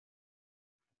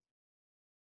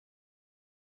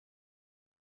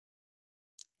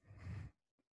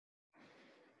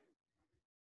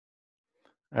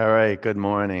All right, good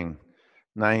morning.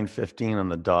 9:15 on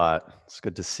the dot. It's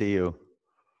good to see you.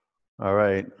 All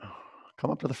right,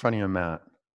 come up to the front of your mat.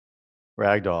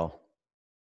 Ragdoll.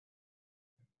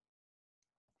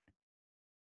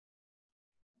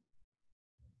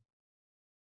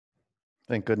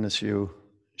 Thank goodness you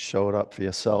showed up for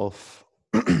yourself.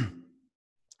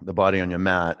 The body on your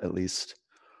mat, at least.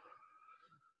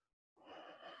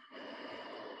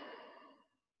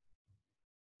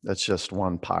 That's just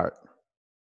one part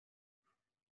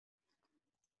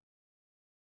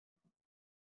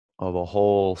of a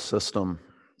whole system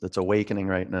that's awakening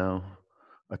right now,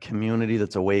 a community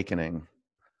that's awakening,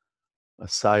 a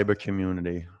cyber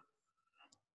community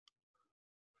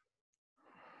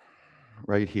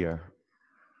right here.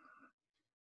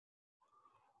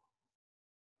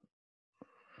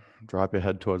 Drop your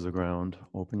head towards the ground,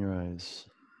 open your eyes,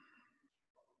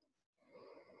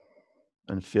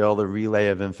 and feel the relay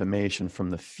of information from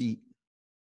the feet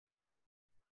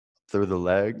through the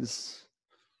legs,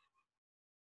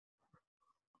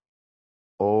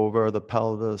 over the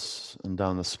pelvis and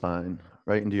down the spine,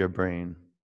 right into your brain.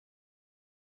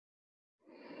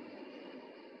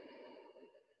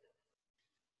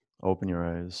 Open your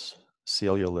eyes,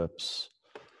 seal your lips,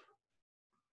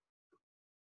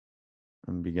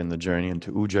 and begin the journey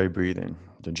into Ujjayi breathing,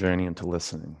 the journey into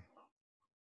listening.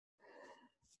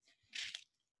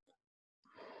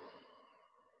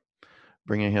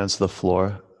 Bring your hands to the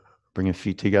floor, bring your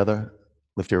feet together,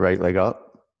 lift your right leg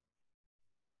up,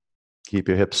 keep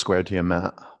your hips squared to your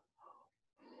mat.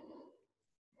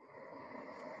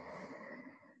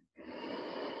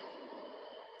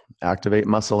 Activate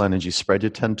muscle energy, spread your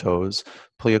 10 toes,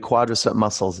 pull your quadricep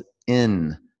muscles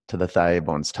in to the thigh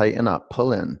bones, tighten up,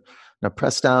 pull in. Now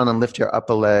press down and lift your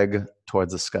upper leg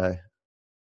towards the sky.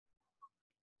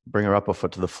 Bring your upper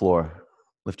foot to the floor,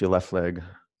 lift your left leg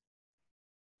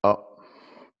up,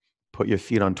 put your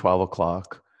feet on 12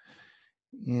 o'clock,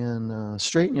 and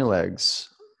straighten your legs.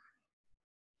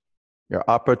 Your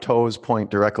upper toes point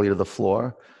directly to the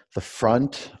floor. The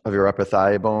front of your upper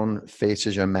thigh bone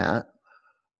faces your mat.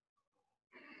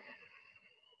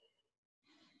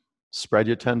 Spread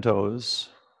your 10 toes.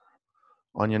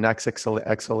 On your next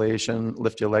exhalation,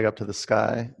 lift your leg up to the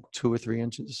sky, 2 or 3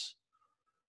 inches.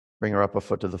 Bring your upper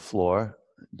foot to the floor,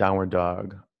 downward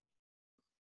dog.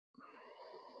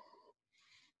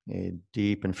 A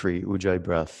deep and free Ujjayi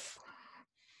breath.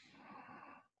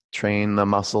 Train the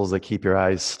muscles that keep your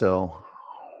eyes still.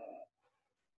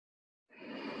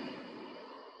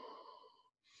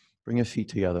 Bring your feet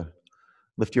together.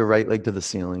 Lift your right leg to the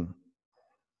ceiling.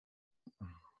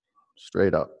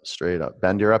 Straight up, straight up.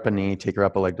 Bend your upper knee, take your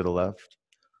upper leg to the left.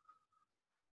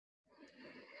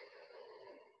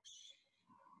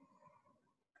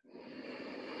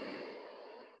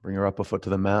 Bring your upper foot to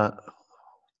the mat.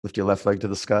 Lift your left leg to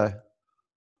the sky.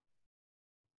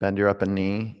 Bend your upper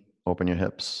knee, open your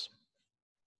hips.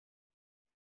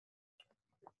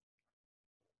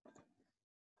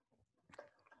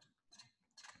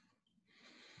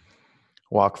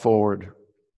 Walk forward.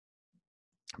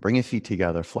 Bring your feet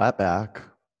together, flat back.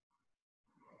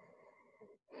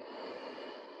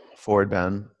 Forward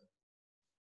bend.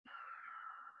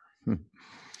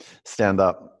 Stand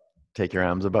up. Take your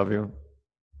arms above you.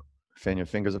 Fan your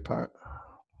fingers apart.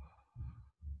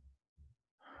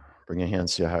 Bring your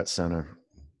hands to your heart center.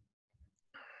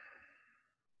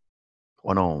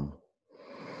 One Om.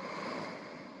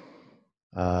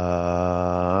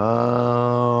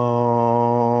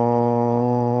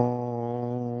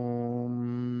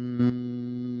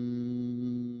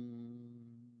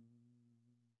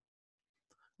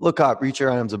 Look up, reach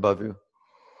your arms above you.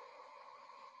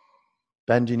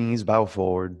 Bend your knees, bow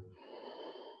forward.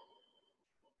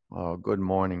 Oh, good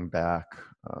morning back.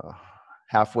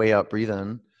 Halfway up, breathe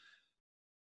in.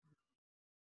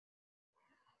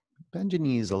 Bend your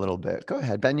knees a little bit. Go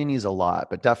ahead, bend your knees a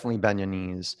lot, but definitely bend your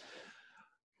knees.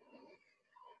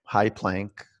 High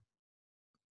plank.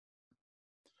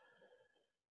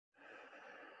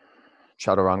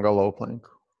 Chaturanga, low plank.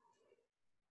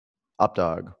 Up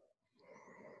dog.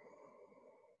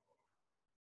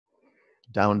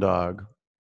 Down dog.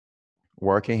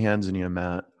 Work your hands in your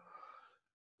mat.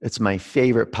 It's my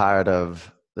favorite part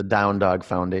of the down dog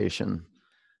foundation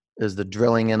is the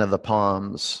drilling in of the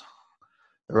palms.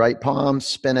 The right palm,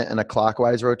 spin it in a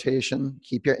clockwise rotation.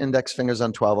 Keep your index fingers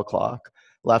on 12 o'clock.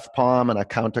 Left palm in a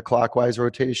counterclockwise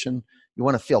rotation. You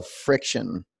want to feel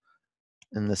friction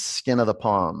in the skin of the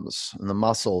palms and the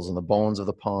muscles and the bones of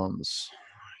the palms.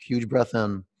 Huge breath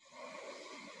in.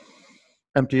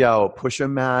 Empty out. Push your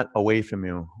mat away from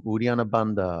you. Uddiyana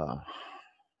Bandha.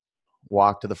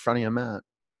 Walk to the front of your mat.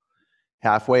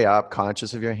 Halfway up,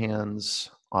 conscious of your hands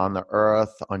on the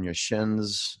earth, on your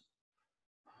shins.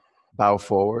 Bow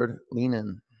forward, lean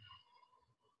in.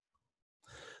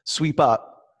 Sweep up.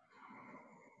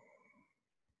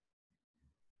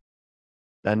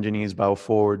 Bend your knees, bow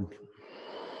forward.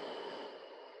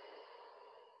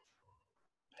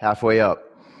 Halfway up.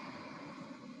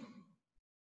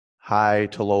 High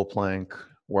to low plank.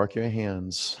 Work your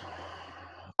hands.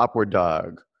 Upward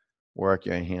dog. Work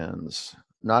your hands.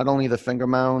 Not only the finger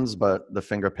mounds, but the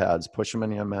finger pads. Push them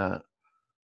in your mat.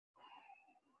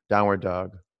 Downward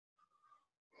dog.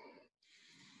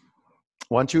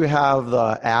 Once you have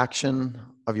the action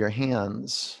of your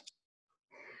hands,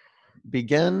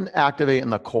 begin activating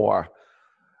the core.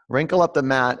 Wrinkle up the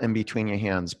mat in between your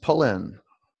hands. Pull in.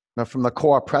 Now from the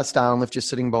core, press down, lift your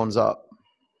sitting bones up.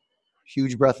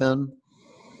 Huge breath in.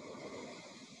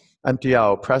 Empty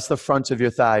out. Press the fronts of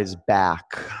your thighs back.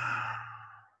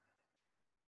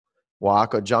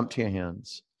 Walk or jump to your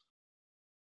hands.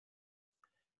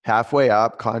 Halfway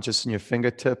up, conscious in your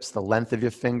fingertips, the length of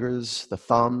your fingers, the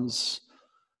thumbs.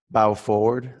 Bow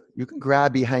forward. You can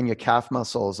grab behind your calf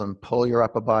muscles and pull your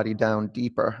upper body down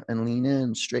deeper and lean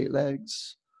in, straight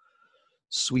legs.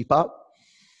 Sweep up.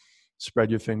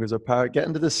 Spread your fingers apart. Get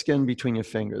into the skin between your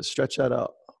fingers. Stretch that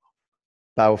out.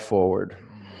 Bow forward.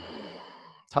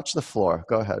 Touch the floor.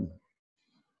 Go ahead.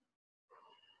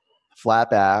 Flat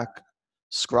back.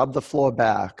 Scrub the floor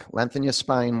back. Lengthen your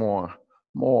spine more.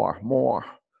 More.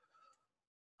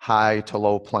 High to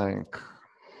low plank.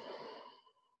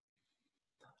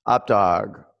 Up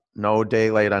dog. No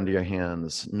daylight under your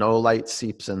hands. No light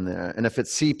seeps in there. And if it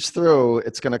seeps through,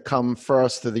 it's going to come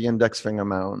first through the index finger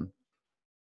mound.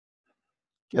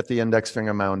 Get the index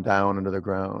finger mound down into the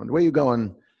ground. Where you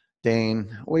going,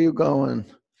 Dane? Where you going?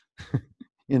 You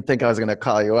didn't think I was going to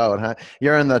call you out, huh?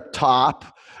 You're in the top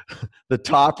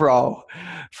row,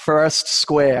 first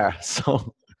square.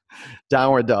 So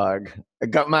downward dog. I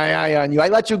got my eye on you. I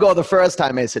let you go the first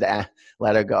time. I said,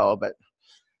 let her go. But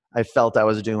I felt I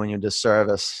was doing you a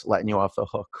disservice, letting you off the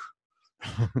hook.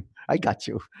 I got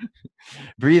you.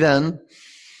 Breathe in.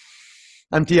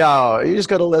 Empty out. You just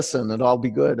got to listen. It'll all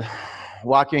be good.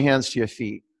 Walk your hands to your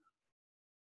feet.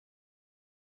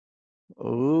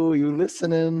 Oh, you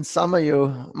listening? Some of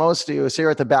you, most of you. So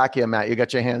you're at the back of your mat. You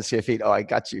got your hands to your feet. Oh, I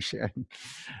got you, Sharon.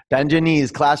 Bend your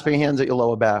knees. Clasp your hands at your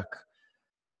lower back.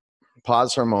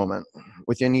 Pause for a moment.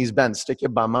 With your knees bent, stick your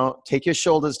bum out. Take your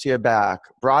shoulders to your back.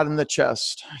 Broaden the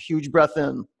chest. Huge breath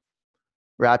in.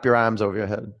 Wrap your arms over your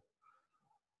head.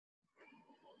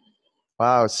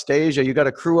 Wow, Stasia, you got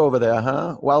a crew over there,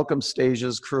 huh? Welcome,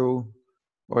 Stasia's crew.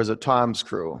 Or is it Tom's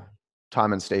crew?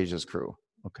 Tom and Stasia's crew.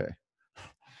 Okay.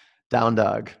 Down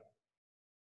dog.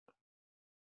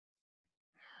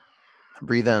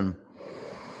 Breathe in.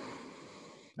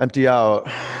 Empty out.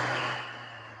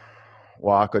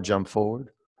 Walk or jump forward.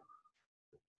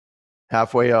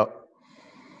 Halfway up.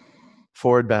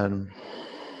 Forward bend.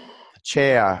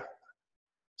 Chair.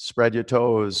 Spread your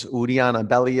toes. Uddiyana,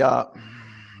 belly up.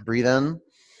 Breathe in.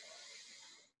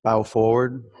 Bow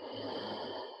forward.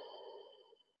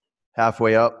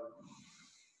 Halfway up.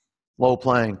 Low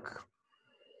plank.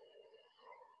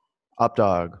 Up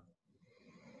dog.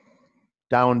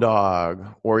 Down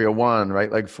dog. Warrior one,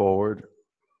 right leg forward.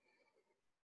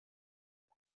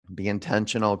 Be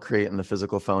intentional, creating the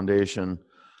physical foundation.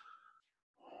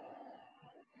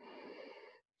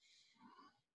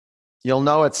 You'll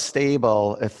know it's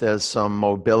stable if there's some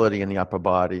mobility in the upper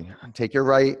body. Take your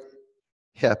right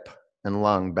hip and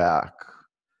lung back.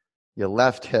 Your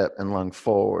left hip and lung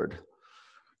forward.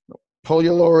 Pull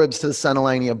your lower ribs to the center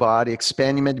line of your body.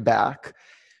 Expand your mid back.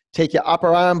 Take your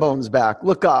upper arm bones back.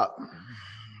 Look up.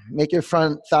 Make your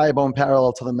front thigh bone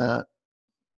parallel to the mat.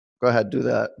 Go ahead, do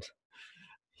that.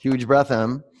 Huge breath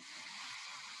in.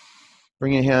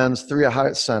 Bring your hands through your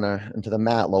heart center into the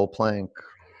mat, low plank.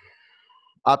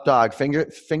 Up dog,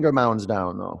 finger mounds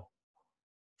down though.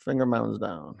 Finger mounds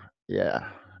down. Yeah.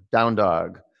 Down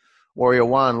dog. Warrior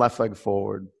one, left leg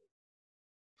forward.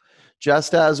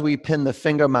 Just as we pin the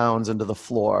finger mounds into the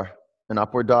floor, in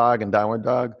upward dog and downward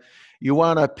dog, you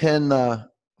want to pin the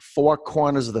four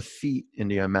corners of the feet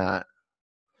into your mat.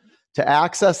 To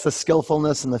access the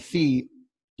skillfulness in the feet,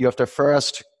 you have to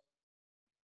first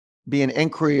be an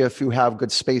inquiry if you have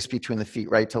good space between the feet,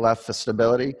 right to left for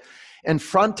stability, and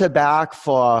front to back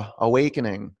for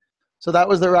awakening. So that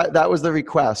was the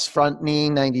request, front knee,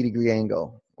 90-degree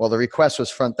angle. Well, the request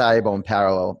was front thigh bone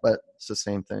parallel, but it's the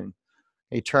same thing.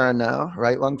 Okay, turn now,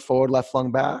 right lung forward, left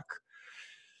lung back.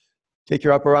 Take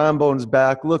your upper arm bones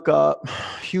back, look up,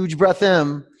 huge breath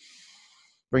in.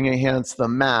 Bring your hands to the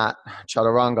mat,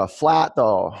 chaturanga, flat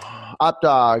though. Up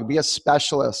dog, be a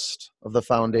specialist of the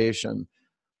foundation.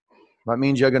 That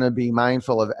means you're going to be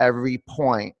mindful of every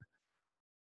point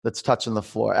that's touching the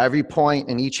floor, every point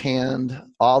in each hand,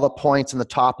 all the points in the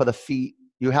top of the feet.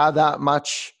 You have that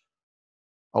much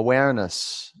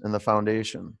awareness in the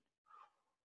foundation.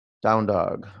 Down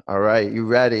dog. All right, you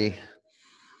ready?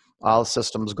 All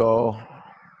systems go.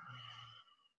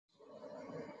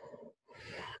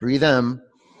 Breathe in.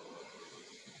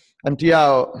 Empty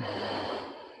out.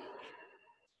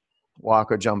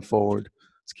 Walk or jump forward.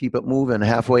 Let's keep it moving.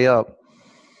 Halfway up.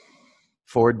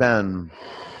 Forward bend.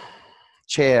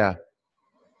 Chair.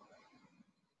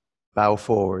 Bow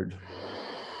forward.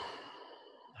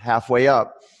 Halfway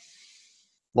up.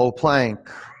 Low plank.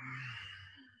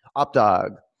 Up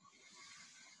dog.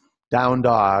 Down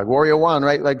dog. Warrior one,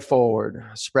 right leg forward.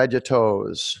 Spread your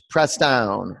toes. Press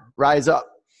down. Rise up.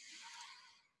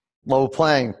 Low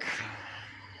plank.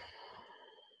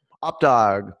 Up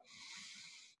dog.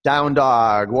 Down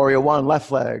dog. Warrior one,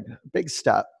 left leg. Big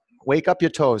step. Wake up your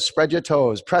toes. Spread your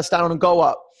toes. Press down and go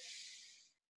up.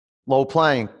 Low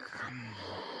plank.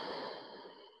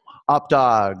 Up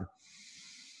dog.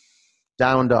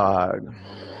 Down dog.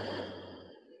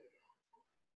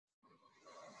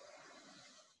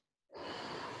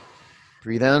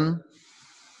 Breathe in.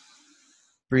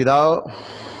 Breathe out.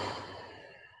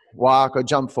 Walk or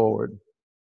jump forward.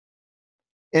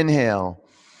 Inhale.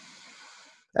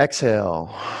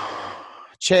 Exhale.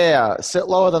 Chair. Sit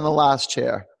lower than the last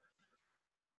chair.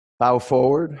 Bow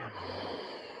forward.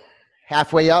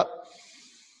 Halfway up.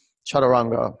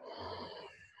 Chaturanga.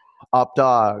 Up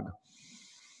dog.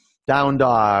 Down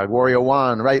dog. Warrior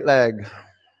one. Right leg.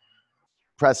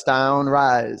 Press down.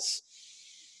 Rise.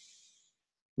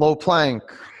 Low plank.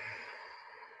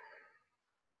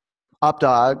 Up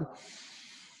dog.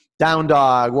 Down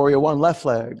dog. Warrior one. Left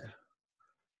leg.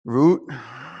 Root.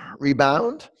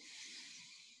 Rebound.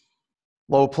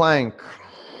 Low plank.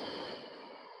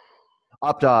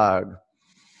 Up dog.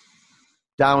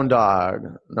 Down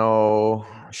dog. No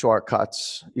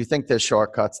shortcuts. You think there's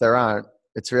shortcuts. There aren't.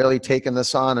 It's really taking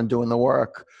this on and doing the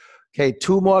work. Okay,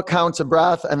 2 more counts of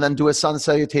breath and then do a sun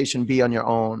salutation B on your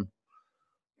own.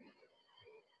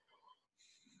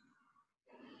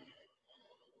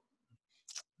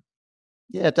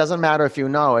 Yeah, it doesn't matter if you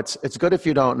know. It's good if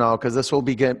you don't know, because this will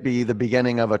be the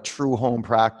beginning of a true home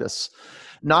practice.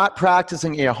 Not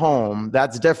practicing at your home,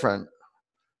 that's different.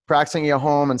 Practicing at your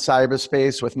home in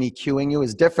cyberspace with me cueing you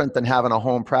is different than having a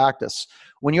home practice.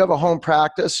 When you have a home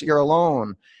practice, you're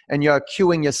alone and you're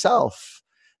cueing yourself.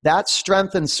 That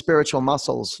strengthens spiritual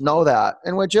muscles. Know that.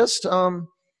 And we're just, getting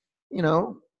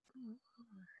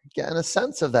a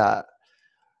sense of that.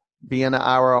 Being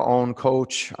our own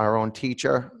coach, our own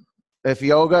teacher. If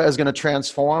yoga is going to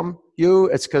transform you,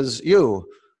 it's because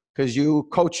you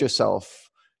coach yourself.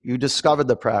 You discovered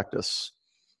the practice.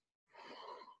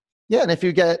 Yeah, and if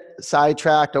you get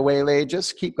sidetracked or waylaid,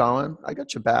 just keep going. I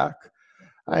got your back.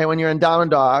 All right, when you're in down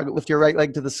dog, lift your right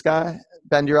leg to the sky,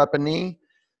 bend your upper knee,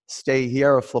 stay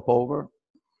here or flip over.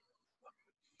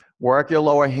 Work your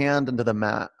lower hand into the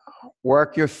mat.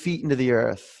 Work your feet into the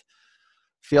earth.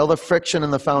 Feel the friction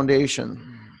in the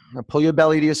foundation. Now pull your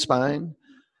belly to your spine.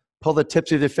 Pull the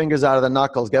tips of your fingers out of the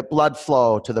knuckles. Get blood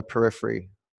flow to the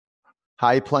periphery.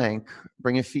 High plank.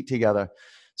 Bring your feet together.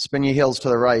 Spin your heels to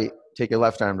the right. Take your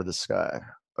left arm to the sky.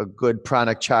 A good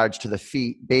pranic charge to the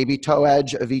feet. Baby toe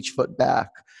edge of each foot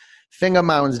back. Finger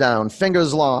mounds down.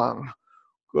 Fingers long.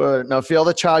 Good. Now feel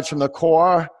the charge from the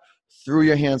core through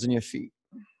your hands and your feet.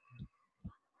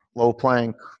 Low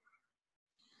plank.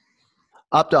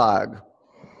 Up dog.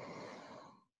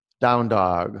 Down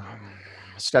dog.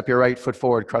 Step your right foot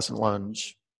forward, crescent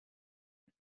lunge.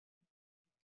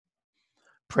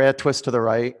 Prayer twist to the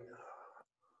right.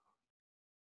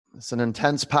 It's an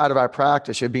intense part of our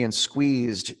practice. You're being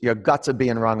squeezed. Your guts are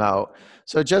being wrung out.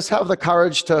 So just have the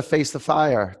courage to face the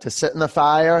fire, to sit in the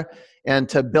fire and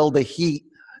to build the heat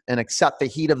and accept the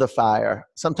heat of the fire.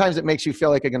 Sometimes it makes you feel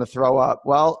like you're going to throw up.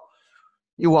 Well,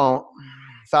 you won't.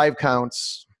 5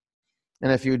 counts.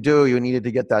 And if you do, you needed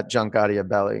to get that junk out of your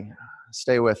belly.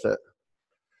 Stay with it.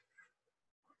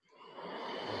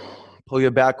 Pull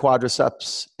your back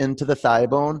quadriceps into the thigh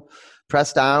bone.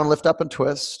 Press down, lift up and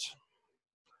twist.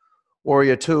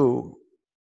 Warrior two.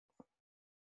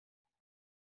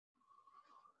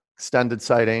 Extended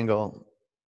side angle.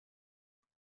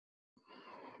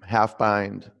 Half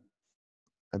bind.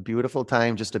 A beautiful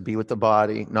time just to be with the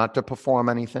body, not to perform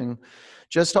anything.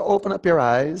 Just to open up your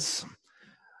eyes.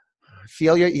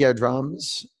 Feel your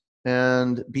eardrums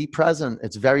and be present.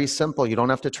 It's very simple. You don't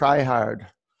have to try hard.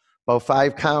 About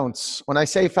 5 counts. When I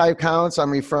say 5 counts, I'm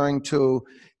referring to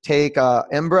take an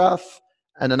in-breath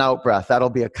and an out-breath. That'll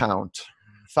be a count.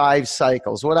 5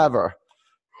 cycles, whatever.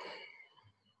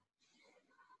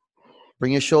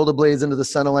 Bring your shoulder blades into the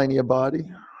center line of your body.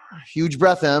 Huge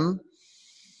breath in.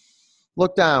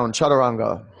 Look down,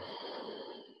 chaturanga.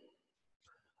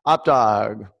 Up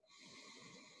dog.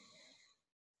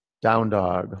 Down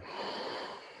dog.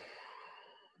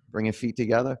 Bring your feet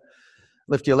together.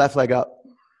 Lift your left leg up.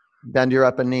 Bend your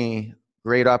upper knee.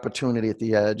 Great opportunity at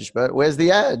the edge. But where's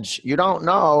the edge? You don't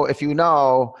know. If you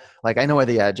know, like I know where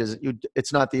the edge is,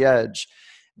 it's not the edge.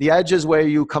 The edge is where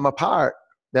you come apart.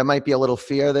 There might be a little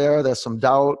fear there. There's some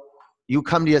doubt. You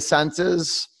come to your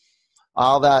senses.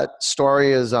 All that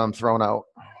story is thrown out.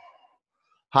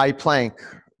 High plank.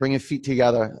 Bring your feet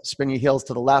together. Spin your heels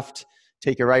to the left.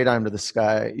 Take your right arm to the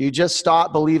sky. You just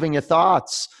stop believing your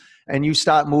thoughts and you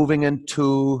start moving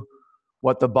into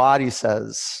what the body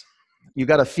says. You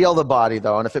got to feel the body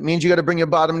though. And if it means you got to bring your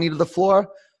bottom knee to the floor,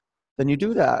 then you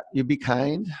do that. You be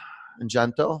kind and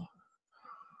gentle.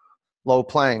 Low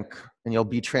plank and you'll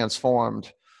be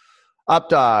transformed. Up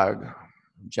dog,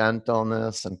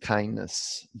 gentleness and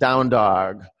kindness. Down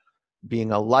dog,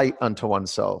 being a light unto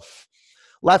oneself.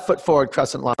 Left foot forward,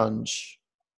 crescent lunge.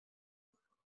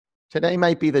 Today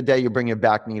might be the day you bring your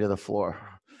back knee to the floor.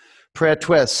 Prayer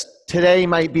twist. Today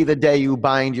might be the day you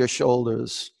bind your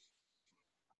shoulders.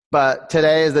 But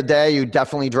today is the day you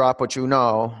definitely drop what you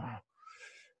know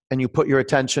and you put your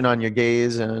attention on your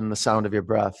gaze and the sound of your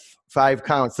breath. 5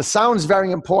 counts. The sound's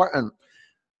very important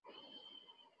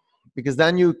because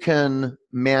then you can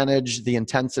manage the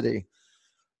intensity.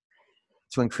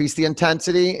 To increase the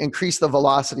intensity, increase the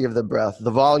velocity of the breath, the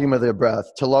volume of the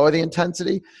breath. To lower the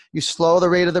intensity, you slow the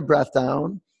rate of the breath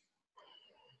down.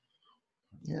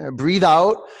 Yeah, breathe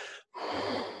out.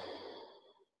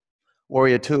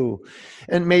 Warrior 2.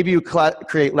 And maybe you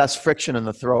create less friction in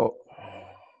the throat.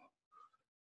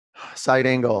 Side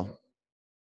angle.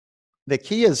 The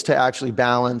key is to actually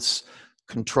balance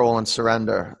control and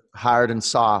surrender. Hard and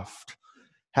soft.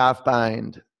 Half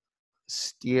bind.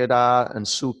 Sthira and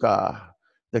Sukha.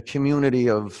 The community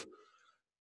of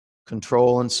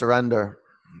control and surrender.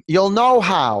 You'll know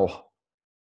how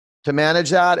to manage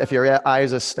that if your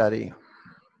eyes are steady.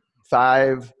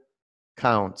 5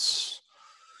 counts.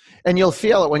 And you'll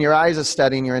feel it when your eyes are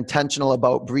steady and you're intentional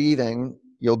about breathing.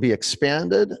 You'll be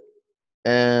expanded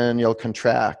and you'll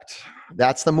contract.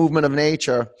 That's the movement of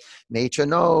nature. Nature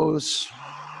knows.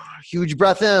 Huge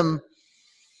breath in.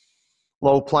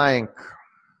 Low plank.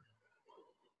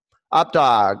 Up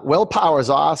dog. Willpower is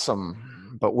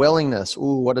awesome, but willingness,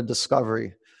 ooh, what a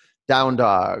discovery. Down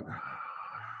dog.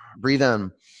 Breathe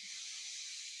in.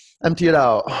 Empty it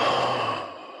out.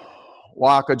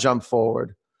 Walk or jump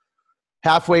forward.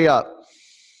 Halfway up.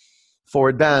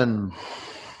 Forward bend.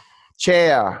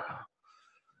 Chair.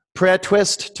 Prayer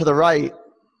twist to the right.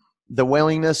 The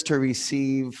willingness to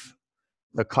receive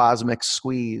the cosmic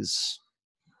squeeze.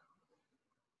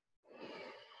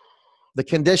 The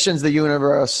conditions the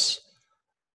universe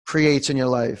creates in your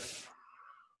life.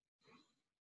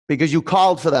 Because you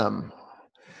called for them.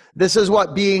 This is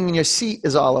what being in your seat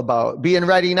is all about. Being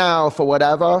ready now for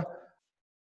whatever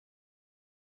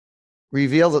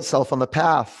reveals itself on the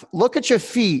path. Look at your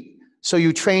feet so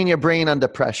you train your brain under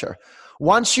pressure.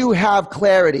 Once you have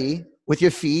clarity with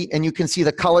your feet and you can see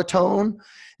the color tone,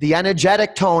 the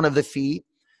energetic tone of the feet,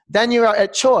 then you're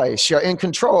at choice. You're in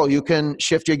control. You can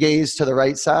shift your gaze to the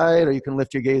right side or you can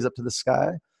lift your gaze up to the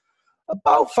sky.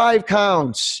 About 5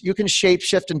 counts. You can shape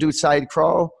shift and do side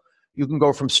crawl. You can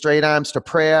go from straight arms to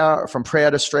prayer, or from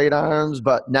prayer to straight arms,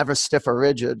 but never stiff or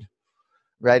rigid.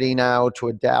 Ready now to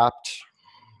adapt.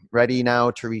 Ready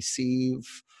now to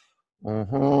receive.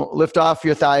 Lift off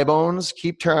your thigh bones.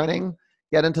 Keep turning.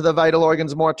 Get into the vital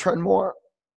organs more. Turn more.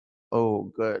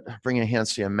 Oh, good. Bring your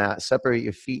hands to your mat. Separate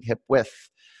your feet hip width.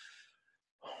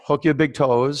 Hook your big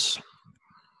toes.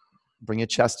 Bring your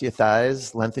chest to your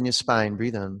thighs. Lengthen your spine.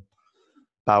 Breathe in.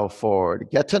 Bow forward.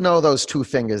 Get to know those 2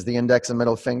 fingers, the index and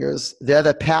middle fingers. They're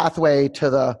the pathway to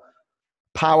the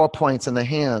power points in the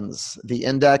hands, the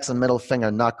index and middle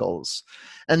finger knuckles.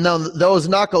 And then those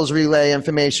knuckles relay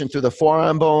information through the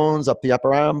forearm bones, up the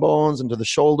upper arm bones, into the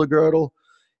shoulder girdle.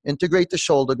 Integrate the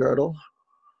shoulder girdle.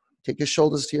 Take your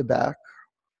shoulders to your back.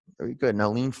 Very good. Now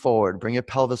lean forward. Bring your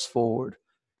pelvis forward.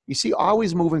 You see,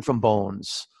 always moving from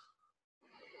bones.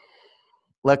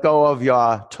 Let go of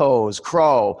your toes,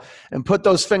 crow, and put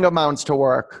those finger mounts to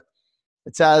work.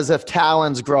 It's as if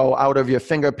talons grow out of your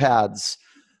finger pads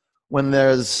when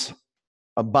there's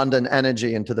abundant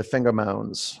energy into the finger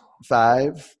mounds.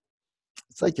 5,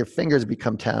 it's like your fingers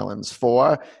become talons.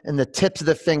 4, and the tips of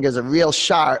the fingers are real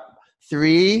sharp.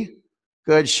 3,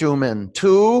 good Schumann.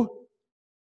 2,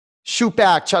 shoot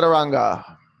back,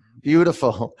 chaturanga.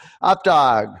 Beautiful. Up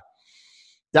dog.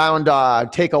 Down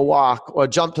dog. Take a walk or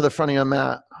jump to the front of your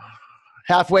mat.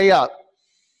 Halfway up,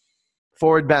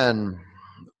 forward bend.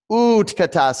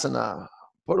 Utkatasana.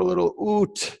 Put a little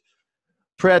ut.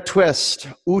 Prayer twist.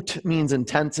 Ut means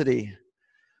intensity.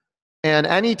 And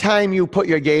anytime you put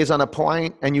your gaze on a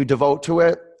point and you devote to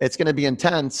it, it's going to be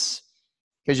intense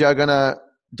because you're going to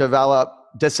develop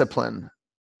discipline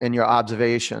in your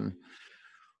observation.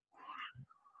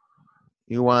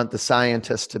 You want the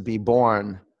scientist to be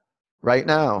born right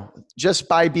now just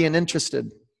by being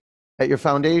interested at your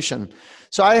foundation.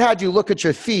 So I had you look at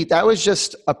your feet. That was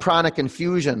just a pranic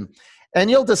infusion. And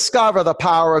you'll discover the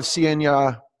power of seeing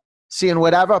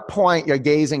whatever point you're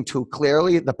gazing to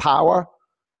clearly, the power,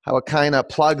 how it kind of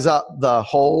plugs up the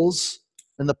holes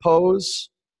in the pose.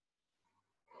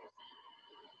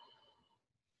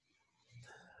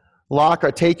 Lock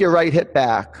or take your right hip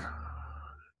back.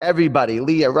 Everybody,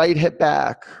 Leah, right hip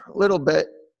back. A little bit.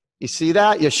 You see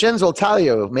that? Your shins will tell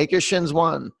you. Make your shins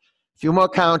one. A few more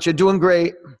counts. You're doing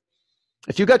great.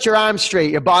 If you got your arms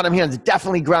straight, your bottom hand's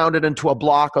definitely grounded into a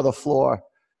block or the floor.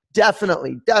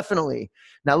 Definitely, definitely.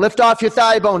 Now lift off your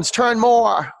thigh bones. Turn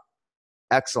more.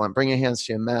 Excellent. Bring your hands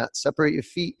to your mat. Separate your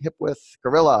feet, hip width,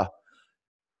 gorilla.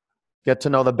 Get to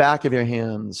know the back of your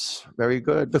hands. Very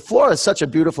good. The floor is such a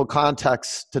beautiful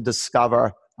context to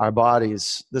discover our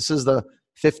bodies. This is the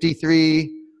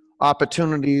 53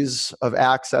 opportunities of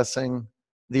accessing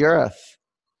the earth.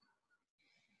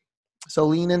 So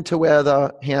lean into where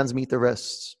the hands meet the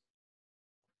wrists.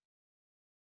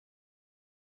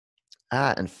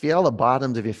 And feel the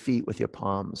bottoms of your feet with your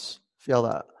palms. Feel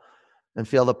that. And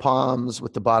feel the palms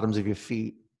with the bottoms of your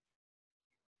feet.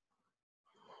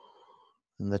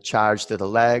 And the charge through the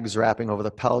legs, wrapping over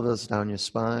the pelvis, down your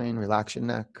spine. Relax your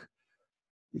neck.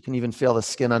 You can even feel the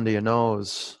skin under your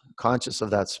nose, conscious of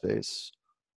that space.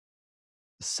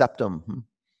 The septum.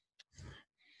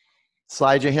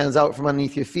 Slide your hands out from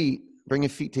underneath your feet. Bring your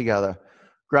feet together.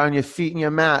 Ground your feet in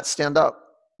your mat. Stand up.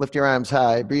 Lift your arms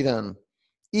high. Breathe in.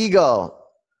 Eagle.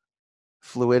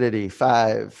 Fluidity.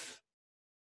 5.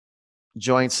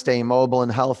 Joints stay mobile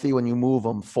and healthy when you move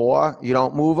them. 4. You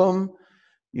don't move them,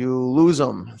 you lose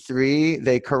them. 3.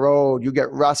 They corrode. You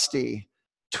get rusty.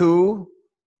 2.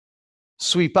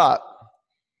 Sweep up.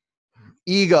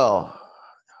 Eagle.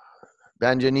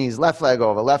 Bend your knees. Left leg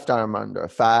over. Left arm under.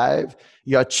 5.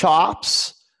 Your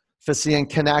chops for seeing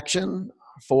connection.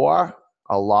 4.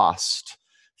 Are lost.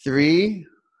 3.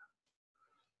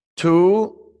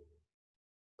 2.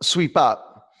 Sweep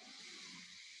up.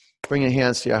 Bring your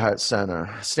hands to your heart center.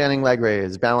 Standing leg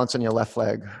raise. Balance on your left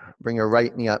leg. Bring your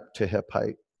right knee up to hip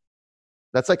height.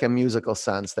 That's like a musical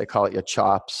sense. They call it your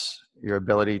chops, your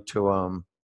ability to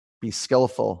be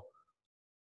skillful.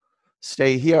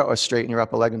 Stay here or straighten your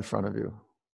upper leg in front of you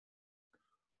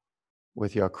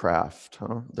with your craft.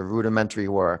 The rudimentary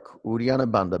work.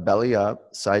 Uddiyana Bandha, belly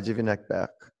up, sides of your neck back.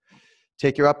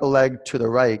 Take your upper leg to the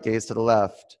right, gaze to the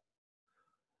left.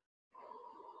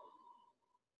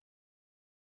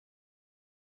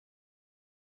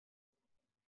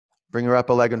 Bring your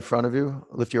upper leg in front of you.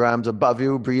 Lift your arms above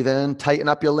you. Breathe in. Tighten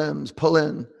up your limbs. Pull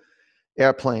in.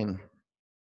 Airplane.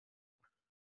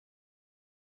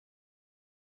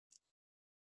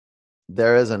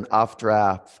 There is an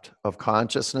updraft of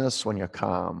consciousness when you're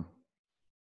calm.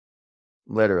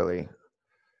 Literally.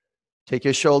 Take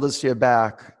your shoulders to your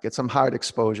back. Get some heart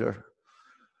exposure.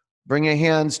 Bring your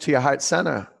hands to your heart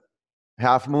center.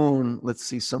 Half moon. Let's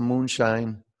see some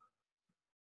moonshine.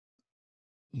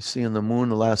 You see in the moon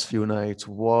the last few nights.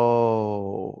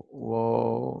 Whoa,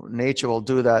 whoa. Nature will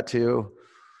do that to you.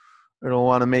 It'll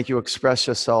want to make you express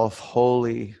yourself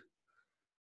wholly.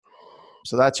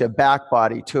 So that's your back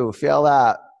body too. Feel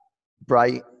that.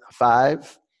 Bright.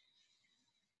 5.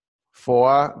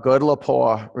 4. Good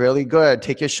lapor. Really good.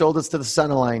 Take your shoulders to the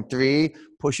center line. 3.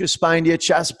 Push your spine to your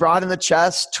chest. Broaden the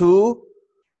chest. 2.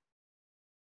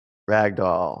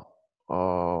 Ragdoll.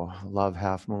 Oh, love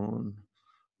half moon.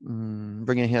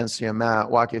 Bring your hands to your mat.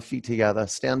 Walk your feet together.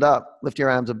 Stand up. Lift your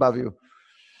arms above you.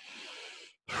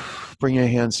 Bring your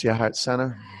hands to your heart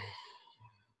center.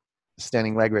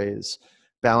 Standing leg raise.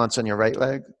 Balance on your right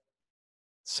leg.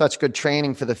 Such good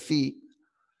training for the feet.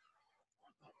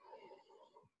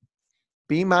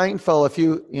 Be mindful if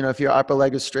if your upper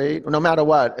leg is straight, no matter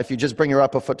what, if you just bring your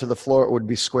upper foot to the floor, it would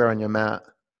be square on your mat.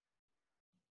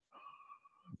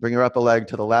 Bring your upper leg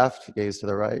to the left, gaze to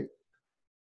the right.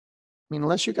 I mean,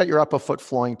 unless you got your upper foot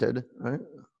flointed, right?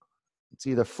 It's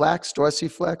either flexed,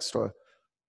 dorsiflexed, or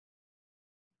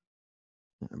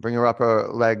bring your upper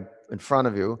leg in front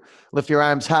of you. Lift your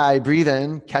arms high, breathe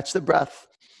in, catch the breath.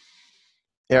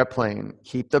 Airplane,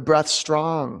 keep the breath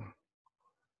strong.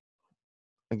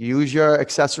 Use your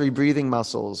accessory breathing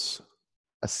muscles.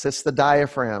 Assist the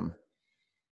diaphragm.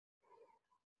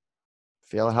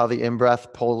 Feel how the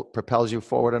in-breath propels you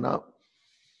forward and up.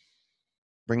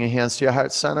 Bring your hands to your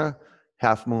heart center,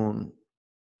 half moon.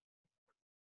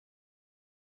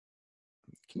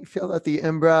 Can you feel that the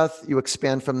in-breath, you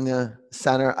expand from the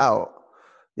center out?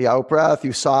 The out-breath,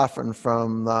 you soften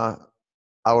from the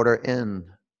outer in.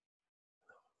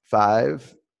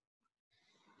 5,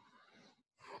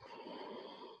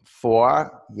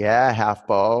 4, yeah, half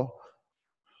bow.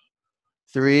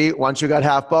 3, once you got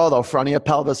half bow, though, front of your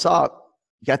pelvis up.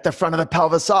 Get the front of the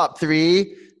pelvis up.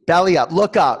 3, belly up,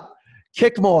 look up.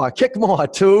 Kick more,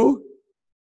 2.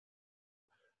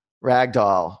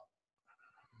 Ragdoll.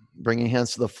 Bring your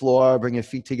hands to the floor, bring your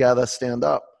feet together, stand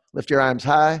up. Lift your arms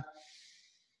high.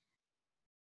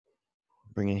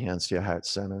 Bring your hands to your heart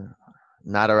center.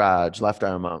 Nataraj, left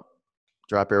arm up.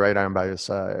 Drop your right arm by your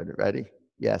side. Ready?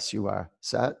 Yes, you are.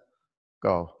 Set.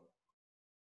 Go.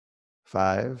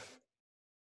 5.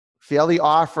 Feel the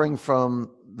offering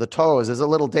from the toes. There's a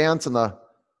little dance in the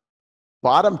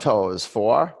bottom toes.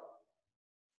 4.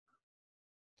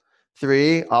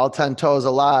 3, all 10 toes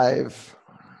alive.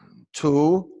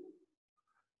 2,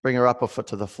 bring your upper foot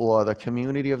to the floor. The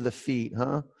community of the feet,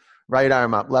 huh? Right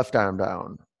arm up, left arm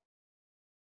down.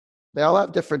 They all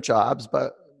have different jobs,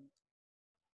 but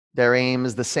their aim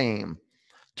is the same,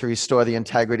 to restore the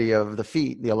integrity of the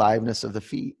feet, the aliveness of the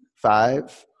feet.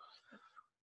 5.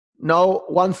 No,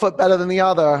 one foot better than the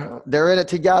other. They're in it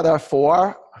together.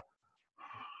 4.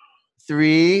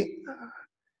 3,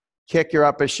 kick your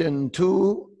upper shin.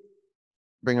 2,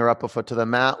 bring your upper foot to the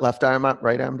mat, left arm up,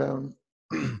 right arm down.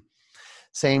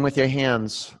 Same with your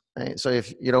hands. Right? So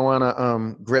if you don't want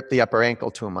to grip the upper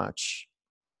ankle too much,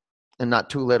 and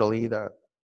not too little either.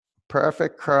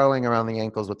 Perfect curling around the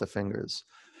ankles with the fingers.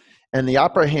 And the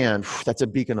upper hand, that's a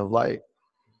beacon of light.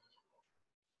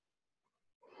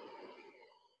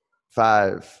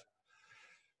 5,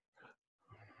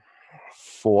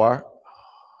 4,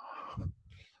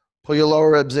 pull your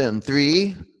lower ribs in.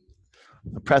 3,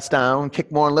 press down,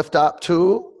 kick more and lift up.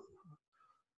 2,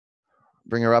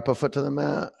 bring your upper foot to the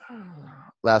mat.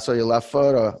 Lasso your left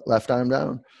foot or left arm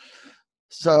down.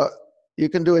 So you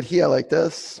can do it here like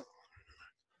this.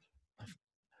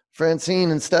 Francine,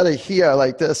 instead of here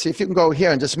like this, see if you can go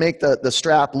here and just make the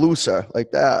strap looser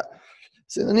like that.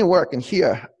 See, then you're working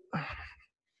here.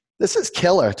 This is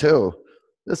killer too.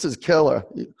 This is killer.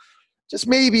 Just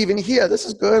maybe even here. This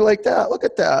is good like that. Look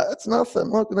at that. That's nothing.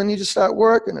 Look, and then you just start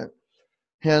working it.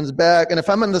 Hands back. And if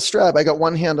I'm in the strap, I got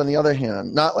one hand on the other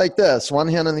hand. Not like this. One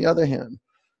hand on the other hand.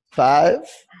 5,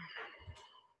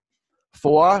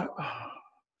 4.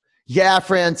 Yeah,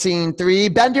 Francine. 3.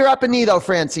 Bend your upper knee though,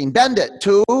 Francine. Bend it.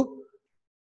 2.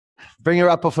 Bring your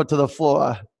upper foot to the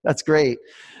floor. That's great.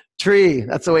 Tree.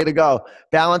 That's the way to go.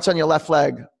 Balance on your left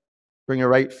leg. Bring your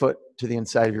right foot to the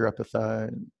inside of your upper thigh.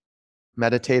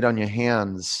 Meditate on your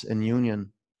hands in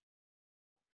union.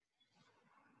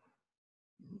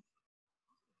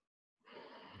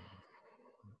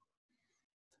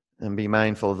 And be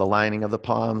mindful of the lining of the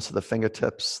palms, the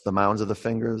fingertips, the mounds of the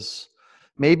fingers.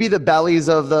 Maybe the bellies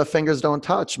of the fingers don't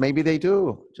touch. Maybe they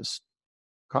do. Just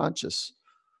conscious.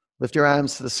 Lift your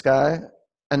arms to the sky.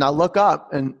 And now look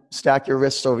up and stack your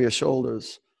wrists over your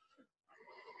shoulders.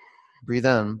 Breathe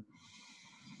in.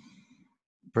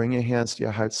 Bring your hands to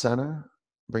your heart center.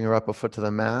 Bring your upper foot to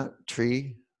the mat.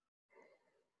 Tree.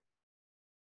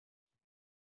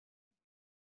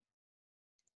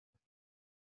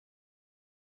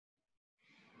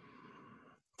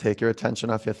 Take your attention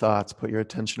off your thoughts. Put your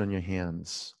attention on your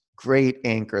hands. Great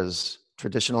anchors.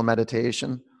 Traditional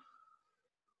meditation.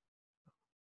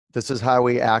 This is how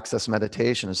we access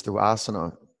meditation, is through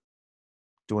asana.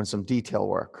 Doing some detail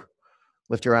work.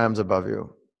 Lift your arms above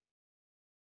you.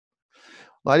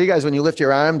 A lot of you guys, when you lift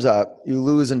your arms up, you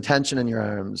lose intention in your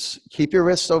arms. Keep your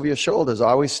wrists over your shoulders.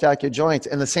 Always stack your joints.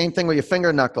 And the same thing with your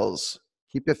finger knuckles.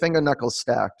 Keep your finger knuckles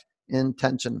stacked. In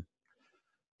tension.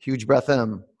 Huge breath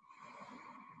in.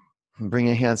 And bring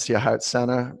your hands to your heart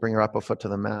center. Bring your upper foot to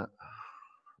the mat.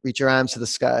 Reach your arms to the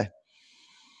sky.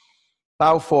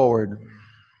 Bow forward.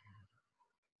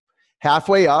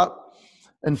 Halfway up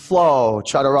and flow.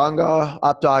 Chaturanga,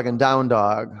 up dog and down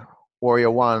dog.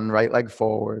 Warrior 1, right leg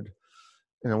forward.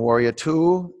 And then warrior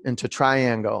 2 into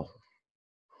triangle.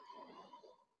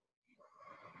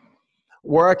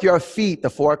 Work your feet, the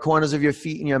 4 corners of your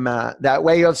feet in your mat. That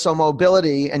way you have some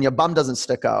mobility and your bum doesn't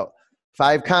stick out.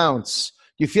 5 counts.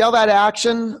 Do you feel that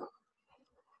action?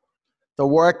 The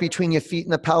work between your feet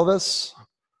and the pelvis?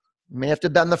 You may have to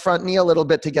bend the front knee a little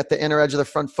bit to get the inner edge of the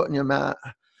front foot in your mat.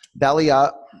 Belly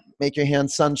up. Make your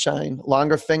hands sunshine.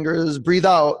 Longer fingers. Breathe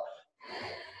out.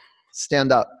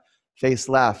 Stand up. Face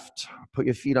left. Put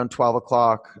your feet on 12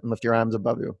 o'clock and lift your arms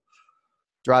above you.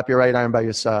 Drop your right arm by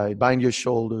your side. Bind your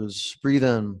shoulders. Breathe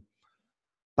in.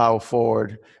 Bow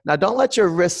forward. Now, don't let your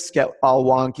wrists get all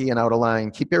wonky and out of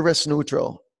line. Keep your wrists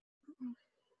neutral.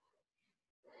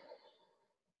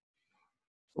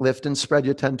 Lift and spread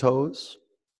your 10 toes.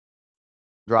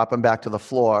 Drop them back to the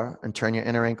floor and turn your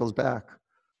inner ankles back.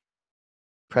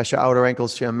 Press your outer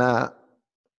ankles to your mat.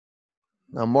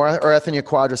 Now, more earth in your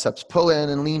quadriceps. Pull in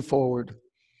and lean forward.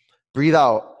 Breathe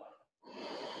out.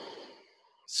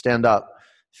 Stand up.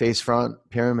 Face front,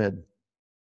 pyramid.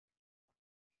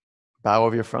 Bow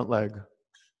over your front leg.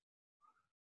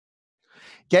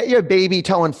 Get your baby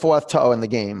toe and fourth toe in the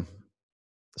game.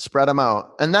 Spread them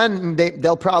out. And then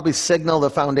they'll probably signal the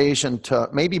foundation to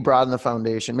maybe broaden the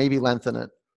foundation, maybe lengthen it.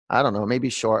 I don't know, maybe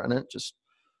shorten it, just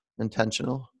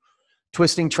intentional.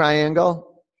 Twisting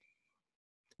triangle.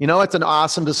 You know what's an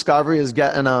awesome discovery is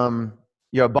getting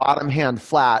your bottom hand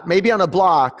flat, maybe on a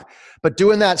block, but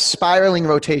doing that spiraling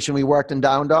rotation we worked in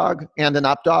down dog and an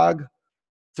up dog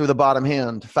through the bottom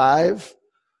hand. 5,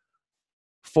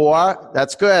 4,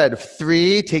 that's good.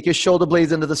 3, take your shoulder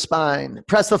blades into the spine.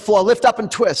 Press the floor, lift up and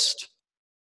twist.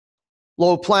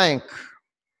 Low plank.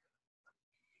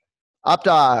 Up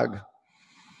dog.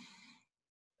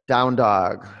 Down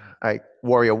dog. All right,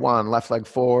 warrior 1, left leg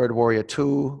forward, warrior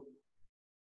 2.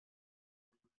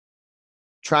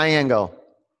 Triangle.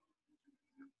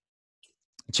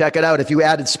 Check it out. If you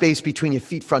added space between your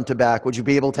feet front to back, would you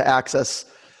be able to access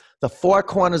the 4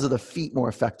 corners of the feet more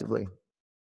effectively?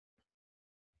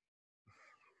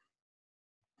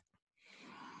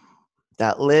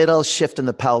 That little shift in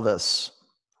the pelvis.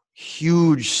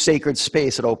 Huge sacred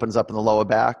space it opens up in the lower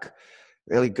back.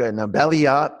 Really good. Now belly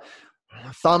up.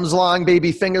 Thumbs long,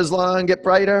 baby fingers long. Get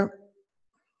brighter.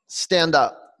 Stand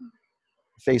up.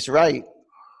 Face right.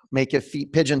 Make your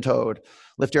feet pigeon-toed.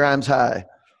 Lift your arms high.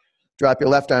 Drop your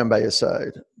left arm by your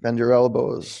side. Bend your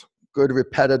elbows. Good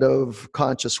repetitive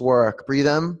conscious work. Breathe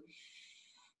in.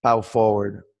 Bow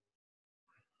forward.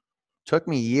 Took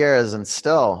me years and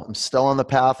I'm still on the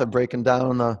path of breaking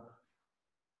down the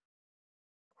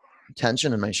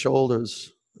tension in my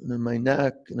shoulders and in my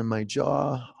neck and in my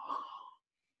jaw.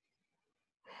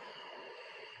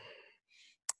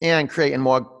 And creating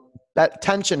more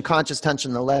tension, conscious tension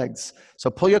in the legs.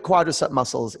 So pull your quadricep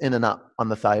muscles in and up on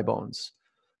the thigh bones.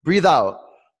 Breathe out.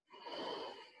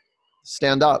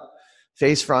 Stand up.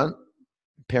 Face front.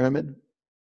 Pyramid.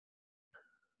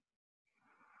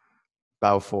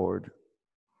 Bow forward.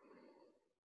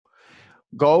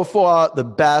 Go for the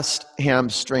best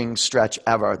hamstring stretch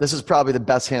ever. This is probably the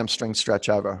best hamstring stretch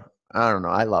ever. I don't know.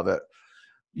 I love it.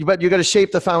 But you got to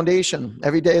shape the foundation.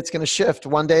 Every day it's going to shift.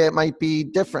 One day it might be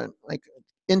different, like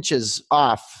inches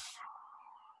off.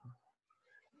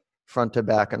 Front to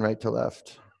back and right to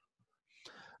left.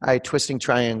 All right, twisting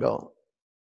triangle.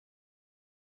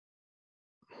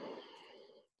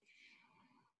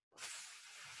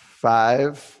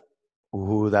 5.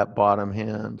 Ooh, that bottom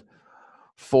hand.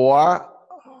 4.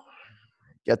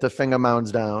 Get the finger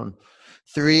mounds down.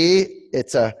 3.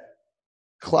 It's a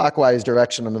clockwise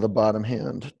direction under the bottom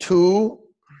hand. 2.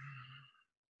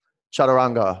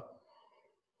 Chaturanga.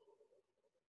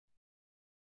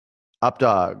 Up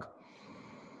dog.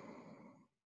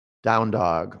 Down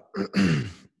dog.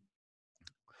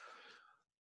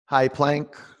 High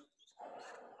plank.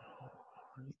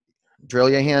 Drill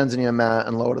your hands in your mat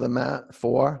and lower to the mat.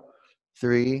 4,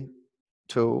 3,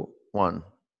 2, 1.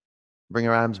 Bring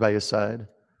your arms by your side.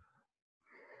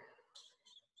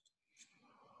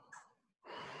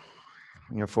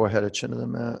 Bring your forehead or chin to the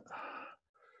mat.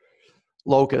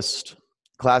 Locust.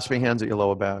 Clasp your hands at your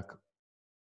lower back.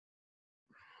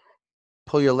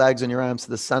 Pull your legs and your arms to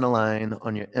the center line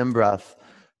on your in-breath.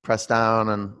 Press down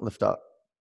and lift up.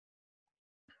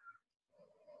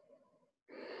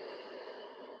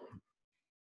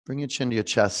 Bring your chin to your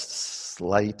chest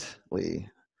slightly.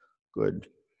 Good.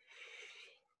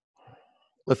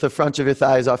 Lift the front of your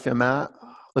thighs off your mat.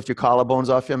 Lift your collarbones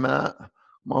off your mat.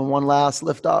 Come on, one last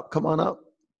lift up. Come on up.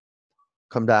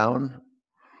 Come down.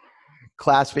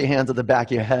 Clasp your hands at the back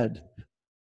of your head.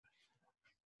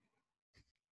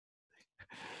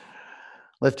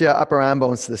 Lift your upper arm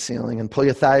bones to the ceiling and pull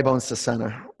your thigh bones to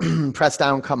center. Press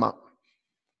down, come up.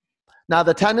 Now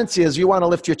the tendency is you want to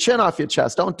lift your chin off your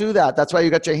chest. Don't do that. That's why you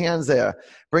got your hands there.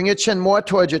 Bring your chin more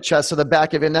towards your chest so the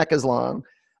back of your neck is long.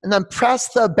 And then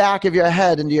press the back of your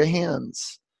head into your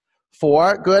hands.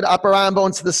 4, good, upper arm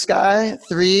bones to the sky.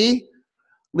 3,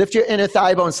 lift your inner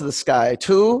thigh bones to the sky.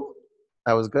 2,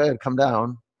 that was good, come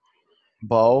down.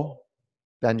 Bow,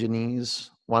 bend your knees.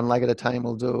 1 leg at a time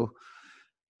will do.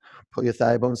 Pull your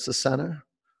thigh bones to center.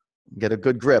 Get a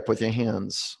good grip with your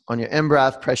hands. On your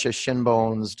in-breath, press your shin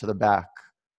bones to the back.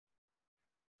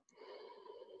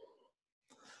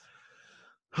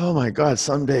 Oh my God,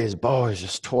 some days Bo is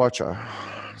just torture.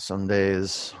 Some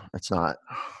days it's not.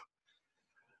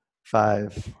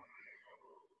 5,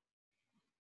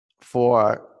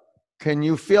 4. Can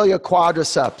you feel your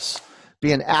quadriceps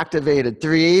being activated?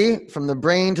 3, from the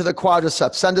brain to the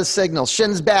quadriceps. Send a signal.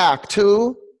 Shins back.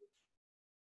 2,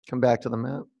 come back to the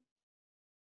mat.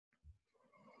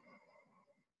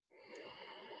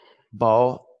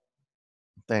 Bo,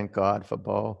 thank God for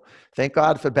Bo. Thank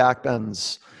God for back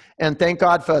bends. And thank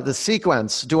God for the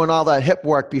sequence, doing all that hip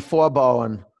work before Bo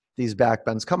and these back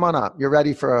bends. Come on up. You're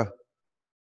ready for a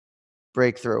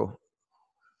breakthrough,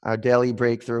 our daily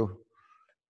breakthrough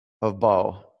of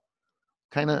Bo.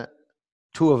 Kind of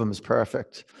 2 of them is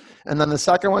perfect. And then the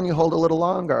second one, you hold a little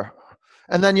longer.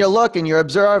 And then you look and you're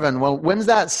observing, well, when's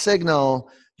that signal,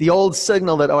 the old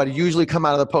signal that would usually come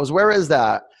out of the pose? Where is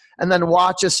that? And then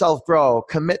watch yourself grow.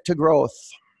 Commit to growth.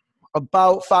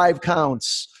 About 5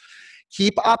 counts.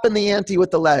 Keep up in the ante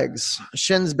with the legs.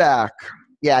 Shins back.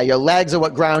 Yeah, your legs are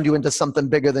what ground you into something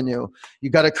bigger than you. You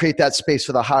got to create that space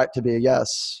for the heart to be a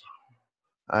yes.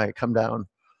 All right, come down.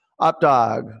 Up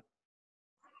dog.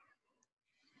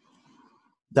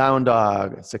 Down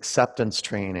dog. It's acceptance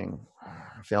training.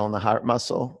 Feeling the heart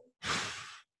muscle.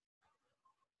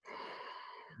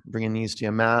 Bring your knees to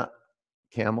your mat.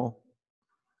 Camel.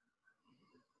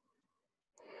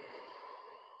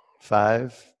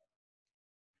 5,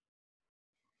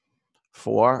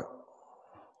 4,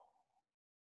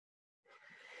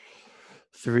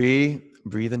 3.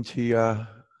 Breathe into your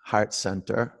heart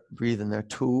center. Breathe in there.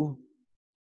 2.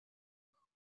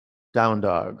 Down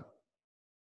dog.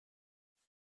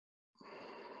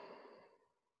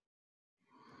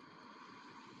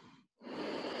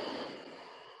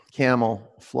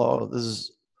 Camel flow.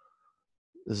 This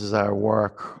is our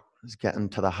work. Is getting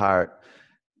to the heart.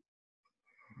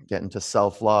 Getting to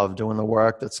self-love. Doing the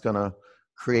work that's going to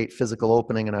create physical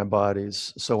opening in our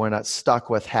bodies, so we're not stuck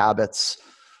with habits,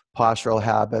 postural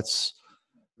habits,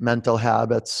 mental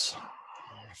habits.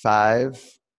 5,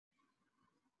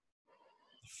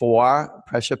 4.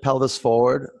 Press your pelvis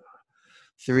forward.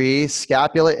 3.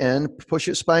 Scapula in. Push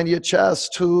your spine to your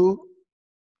chest. 2.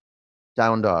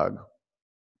 Down dog.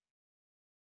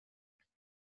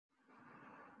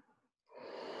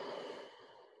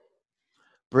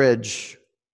 Bridge.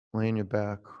 Lay on your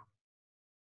back.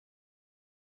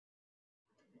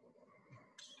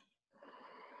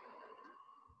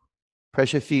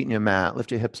 Press your feet in your mat.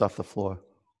 Lift your hips off the floor.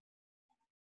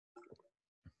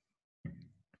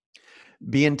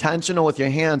 Be intentional with your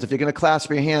hands. If you're going to clasp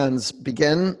your hands,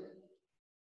 begin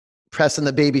pressing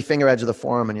the baby finger edge of the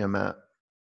forearm in your mat.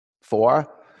 4.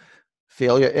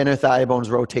 Feel your inner thigh bones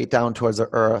rotate down towards the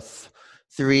earth.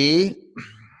 3,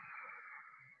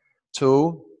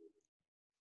 2.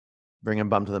 Bring your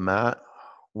bum to the mat.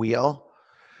 Wheel.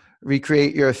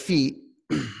 Recreate your feet.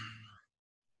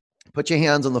 Put your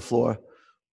hands on the floor,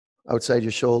 outside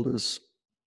your shoulders.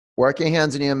 Work your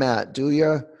hands in your mat. Do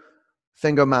your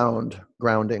finger mound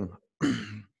grounding.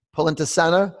 Pull into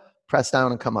center, press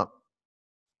down and come up.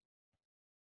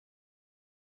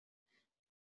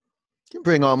 You can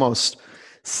bring almost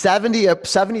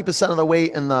 70% of the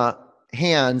weight in the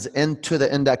hands into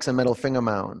the index and middle finger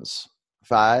mounds.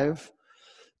 5,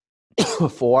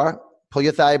 4, pull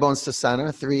your thigh bones to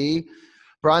center. 3,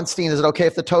 Bronstein, is it okay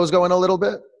if the toes go in a little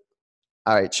bit?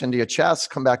 All right, chin to your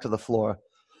chest, come back to the floor.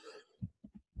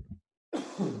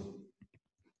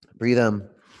 Breathe in.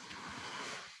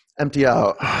 Empty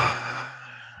out.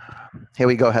 Here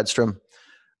we go, Headstrom.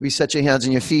 Reset your hands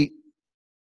and your feet.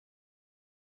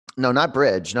 No, not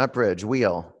bridge,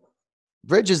 wheel.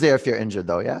 Bridge is there if you're injured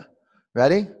though, yeah?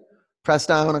 Ready? Press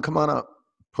down and come on up.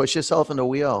 Push yourself into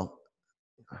wheel.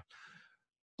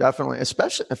 Definitely,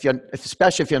 especially if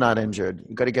you're not injured.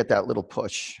 You got to get that little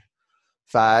push.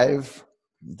 5,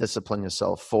 discipline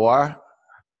yourself. 4,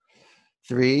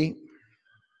 3,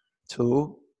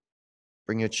 2,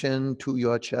 bring your chin to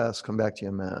your chest. Come back to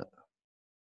your mat.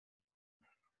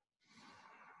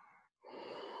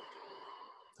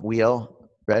 Wheel.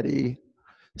 Ready,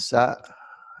 set,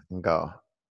 and go.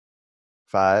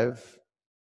 5.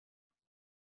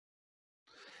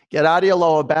 Get out of your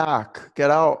lower back.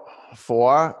 Get out.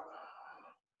 4.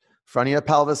 Front of your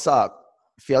pelvis up.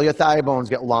 Feel your thigh bones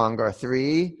get longer.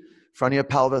 3. Front of your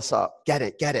pelvis up. Get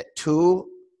it. 2.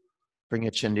 Bring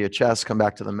your chin to your chest. Come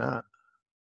back to the mat.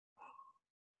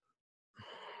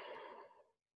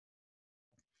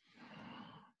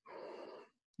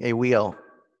 Hey, wheel.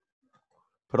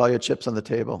 Put all your chips on the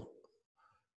table.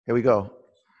 Here we go.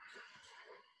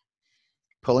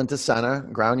 Pull into center.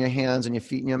 Ground your hands and your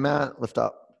feet in your mat. Lift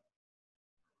up.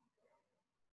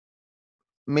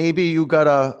 Maybe you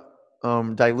gotta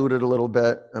dilute it a little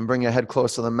bit, and bring your head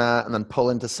close to the mat, and then pull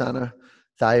into center.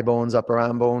 Thigh bones, upper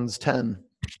arm bones, 10.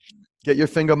 Get your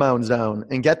finger mounds down,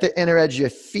 and get the inner edge of your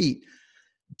feet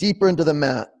deeper into the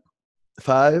mat.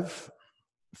 5,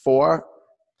 4,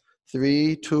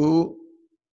 3, 2,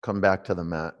 come back to the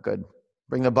mat. Good.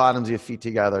 Bring the bottoms of your feet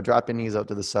together. Drop your knees out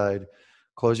to the side.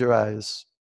 Close your eyes.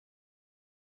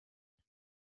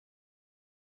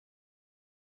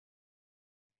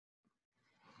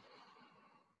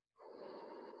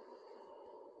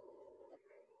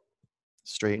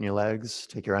 Straighten your legs.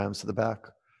 Take your arms to the back.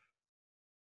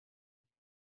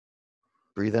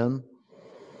 Breathe in.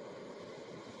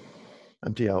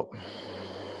 Empty out.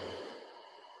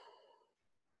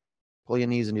 Pull your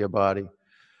knees into your body.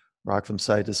 Rock from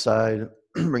side to side.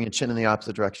 Bring your chin in the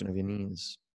opposite direction of your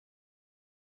knees.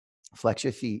 Flex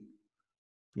your feet.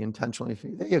 Be intentional with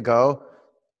your feet. There you go.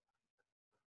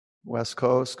 West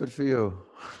Coast, good for you.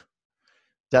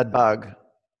 Dead bug.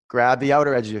 Grab the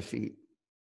outer edge of your feet.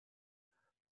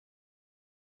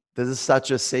 This is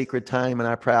such a sacred time in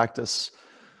our practice.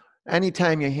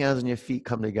 Anytime your hands and your feet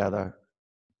come together,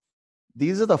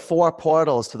 these are the 4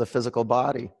 portals to the physical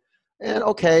body. And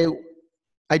okay,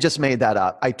 I just made that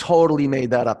up. I totally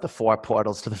made that up, the 4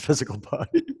 portals to the physical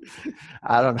body.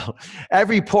 I don't know.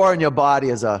 Every pore in your body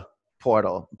is a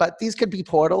portal. But these could be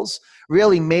portals,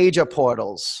 really major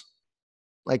portals,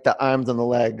 like the arms and the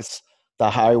legs, the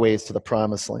highways to the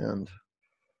promised land,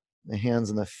 the hands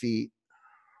and the feet,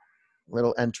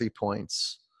 little entry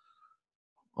points,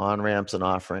 on-ramps and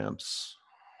off-ramps.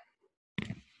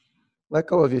 Let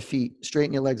go of your feet.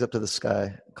 Straighten your legs up to the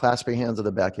sky. Clasp your hands at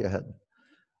the back of your head.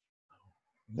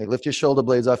 Lift your shoulder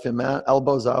blades off your mat,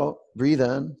 elbows out, breathe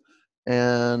in,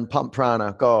 and pump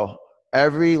prana. Go.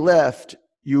 Every lift,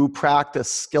 you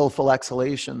practice skillful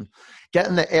exhalation.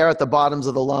 Getting the air at the bottom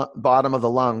of the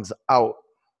lungs out.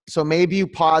 So maybe you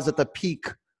pause at the peak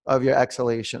of your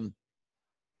exhalation.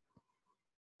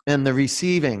 And the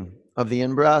receiving of the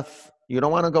in-breath, you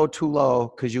don't want to go too low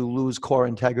because you lose core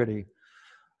integrity.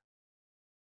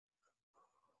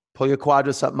 Pull your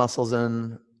quadricep muscles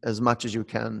in as much as you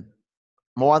can.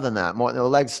 More than that. More. The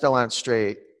legs still aren't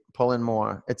straight. Pull in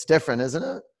more. It's different, isn't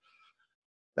it?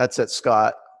 That's it,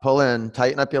 Scott. Pull in.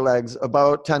 Tighten up your legs.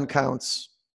 About 10 counts.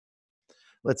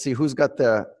 Let's see, who's got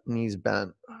their knees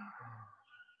bent?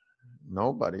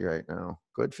 Nobody right now.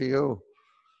 Good for you.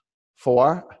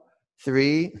 4,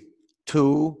 3,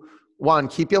 2, 1.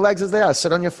 Keep your legs as they are.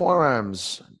 Sit on your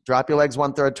forearms. Drop your legs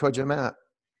 1/3 towards your mat.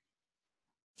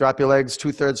 Drop your legs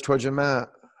 2/3 towards your mat.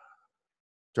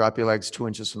 Drop your legs 2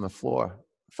 inches from the floor.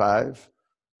 5,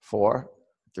 4,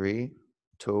 3,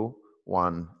 2,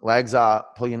 1. Legs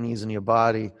up. Pull your knees into your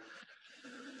body.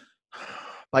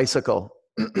 Bicycle.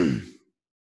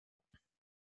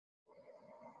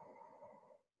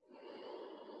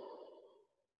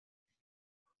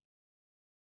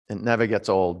 It never gets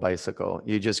old, bicycle.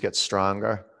 You just get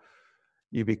stronger.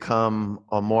 You become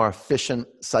a more efficient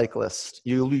cyclist.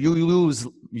 You lose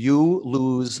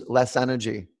less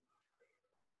energy.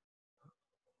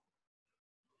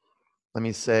 Let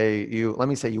me say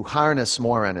you harness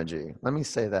more energy. Let me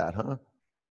say that, huh?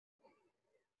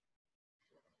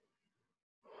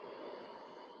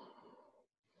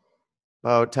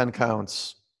 About 10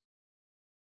 counts.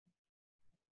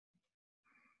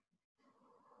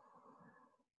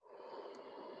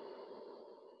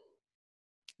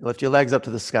 Lift your legs up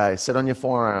to the sky. Sit on your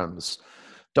forearms.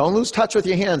 Don't lose touch with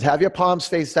your hands. Have your palms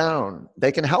face down.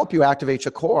 They can help you activate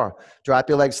your core. Drop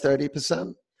your legs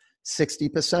 30%,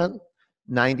 60%,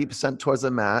 90% towards the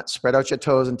mat. Spread out your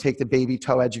toes and take the baby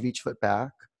toe edge of each foot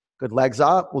back. Good. Legs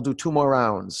up. We'll do 2 more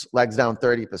rounds. Legs down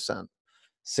 30%,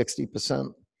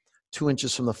 60%, 2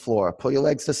 inches from the floor. Pull your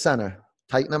legs to center.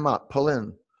 Tighten them up. Pull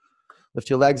in.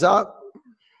 Lift your legs up.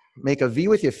 Make a V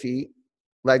with your feet.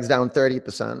 Legs down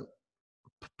 30%.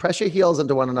 Press your heels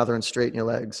into one another and straighten your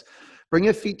legs. Bring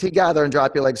your feet together and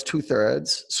drop your legs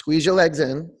 2/3. Squeeze your legs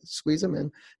in. Squeeze them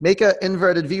in. Make an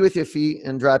inverted V with your feet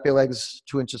and drop your legs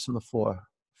 2 inches from the floor.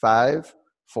 5,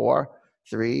 4,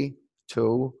 3,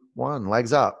 2, 1.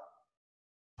 Legs up.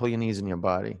 Pull your knees in your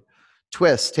body.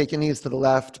 Twist. Take your knees to the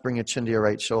left. Bring your chin to your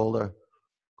right shoulder.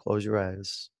 Close your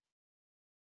eyes.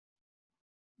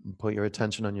 And put your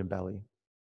attention on your belly.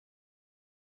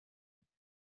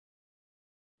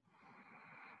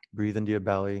 Breathe into your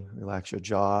belly, relax your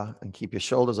jaw, and keep your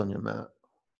shoulders on your mat.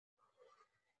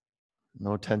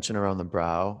 No tension around the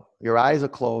brow. Your eyes are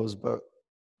closed,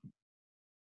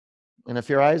 and if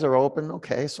your eyes are open,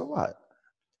 okay, so what?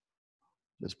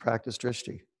 Just practice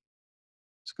drishti.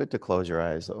 It's good to close your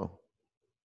eyes, though.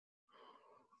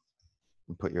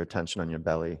 And put your attention on your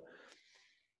belly.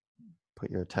 Put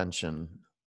your attention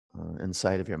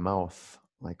inside of your mouth,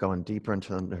 like going deeper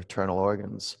into the internal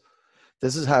organs.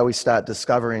 This is how we start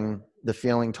discovering the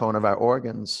feeling tone of our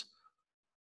organs.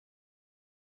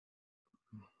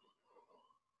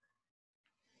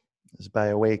 Is by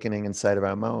awakening inside of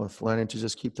our mouth, learning to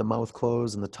just keep the mouth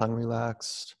closed and the tongue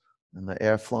relaxed and the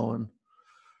air flowing.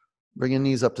 Bring your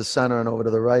knees up to center and over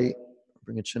to the right.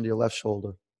 Bring your chin to your left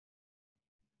shoulder.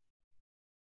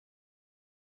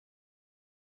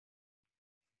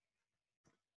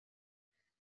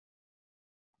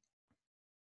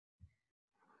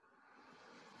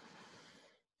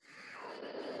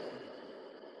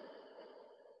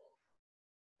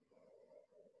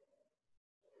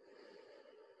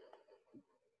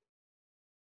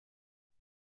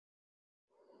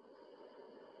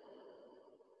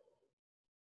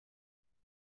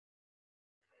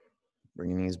 Bring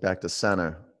your knees back to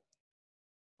center.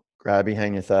 Grab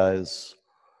behind your thighs.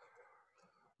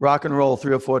 Rock and roll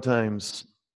 3 or 4 times.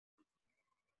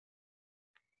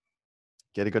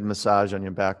 Get a good massage on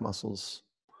your back muscles.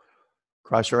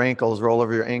 Cross your ankles, roll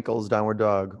over your ankles, downward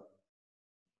dog.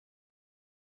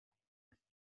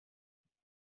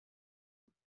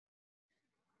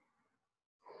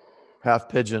 Half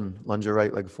pigeon, lunge your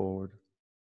right leg forward.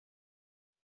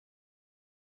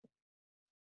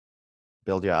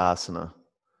 Build your asana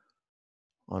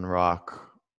on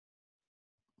rock.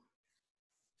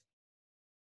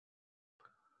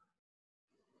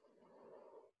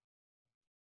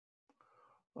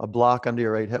 A block under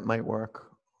your right hip might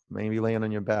work. Maybe laying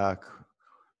on your back.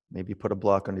 Maybe put a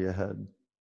block under your head.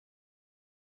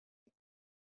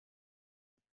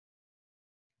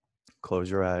 Close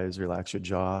your eyes, relax your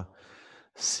jaw.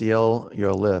 Seal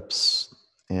your lips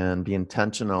and be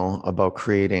intentional about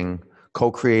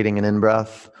co-creating an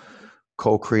in-breath,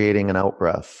 co-creating an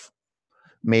out-breath.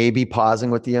 Maybe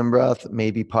pausing with the in-breath,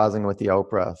 maybe pausing with the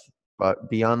out-breath, but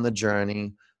be on the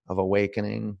journey of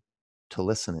awakening to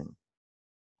listening.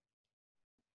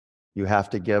 You have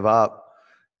to give up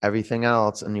everything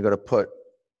else and you got to put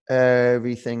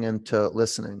everything into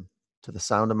listening to the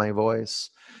sound of my voice,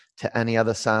 to any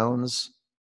other sounds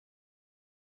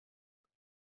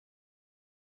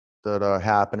that are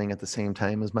happening at the same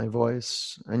time as my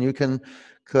voice. And you can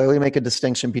clearly make a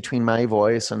distinction between my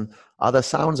voice and other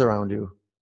sounds around you.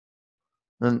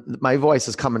 And my voice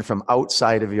is coming from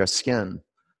outside of your skin,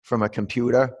 from a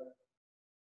computer,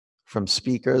 from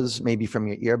speakers, maybe from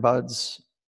your earbuds,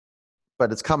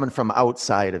 but it's coming from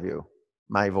outside of you,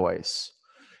 my voice.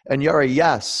 And you're a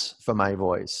yes for my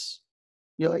voice.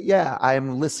 You're like, yeah,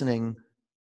 I'm listening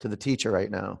to the teacher right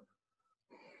now,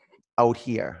 out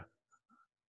here.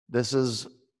 This is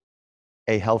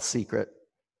a health secret.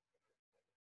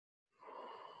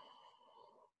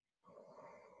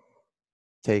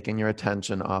 Taking your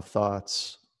attention off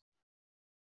thoughts.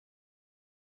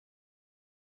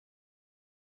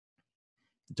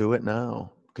 Do it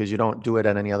now, because you don't do it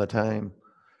at any other time.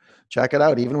 Check it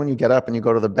out. Even when you get up and you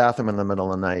go to the bathroom in the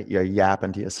middle of the night, you're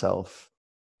yapping to yourself.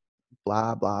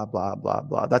 Blah, blah, blah, blah,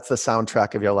 blah. That's the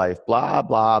soundtrack of your life. Blah,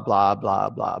 blah, blah,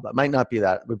 blah, blah, blah. It might not be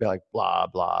that. It would be like blah,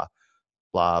 blah,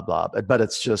 blah, blah. But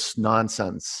it's just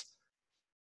nonsense.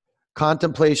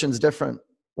 Contemplation's different.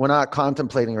 We're not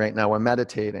contemplating right now. We're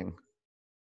meditating.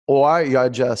 Or you're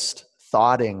just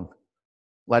thoughting,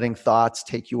 letting thoughts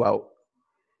take you out.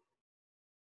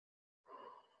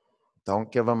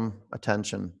 Don't give them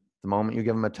attention. The moment you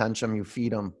give them attention, you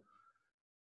feed them.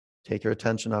 Take your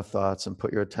attention off thoughts and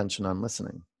put your attention on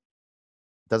listening.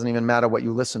 It doesn't even matter what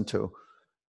you listen to.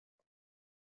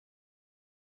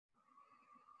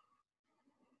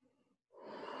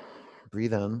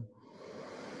 Breathe in.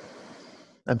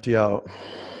 Empty out.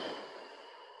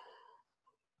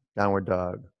 Downward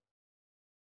dog.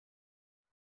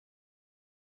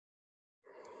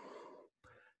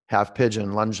 Half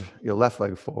pigeon, lunge your left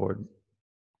leg forward.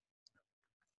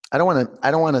 I don't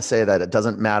want to say that it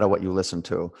doesn't matter what you listen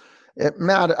to.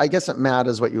 I guess it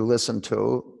matters what you listen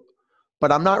to, but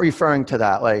I'm not referring to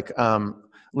that like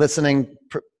listening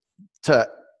to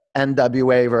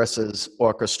NWA versus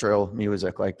orchestral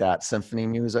music like that, symphony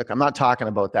music. I'm not talking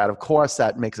about that. Of course,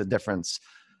 that makes a difference.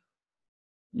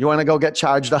 You want to go get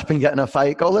charged up and get in a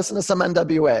fight? Go listen to some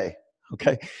NWA.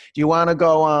 Okay. Do you want to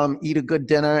go eat a good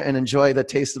dinner and enjoy the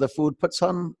taste of the food? Put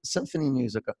some symphony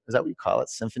music. Is that what you call it?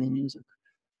 Symphony music?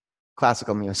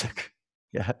 Classical music.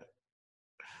 Yeah.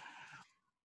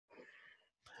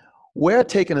 We're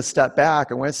taking a step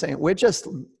back and we're saying we're just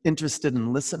interested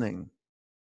in listening.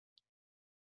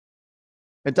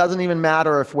 It doesn't even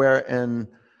matter if we're in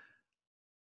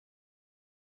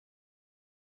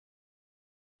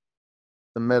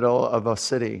the middle of a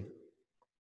city,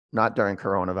 not during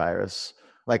coronavirus,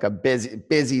 like a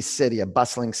busy city, a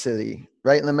bustling city,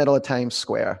 right in the middle of Times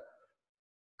Square,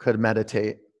 could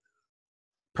meditate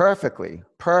perfectly,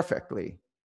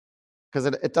 because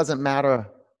it doesn't matter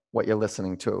what you're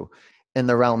listening to in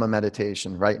the realm of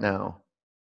meditation right now.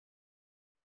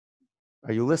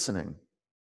 Are you listening?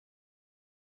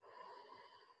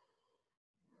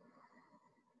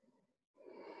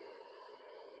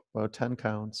 Well, 10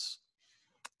 counts.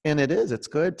 And it's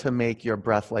good to make your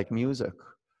breath like music.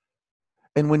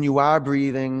 And when you are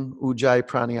breathing Ujjayi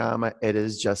Pranayama, it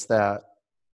is just that.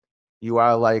 You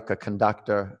are like a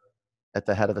conductor at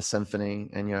the head of a symphony,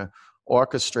 and you're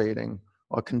orchestrating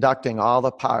or conducting all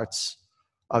the parts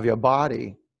of your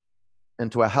body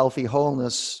into a healthy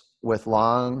wholeness with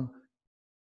long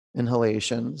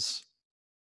inhalations,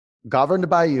 governed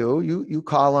by you. You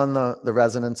call on the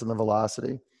resonance and the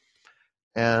velocity,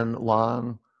 and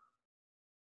long,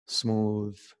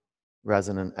 smooth,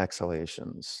 resonant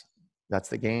exhalations. That's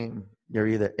the game. You're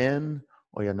either in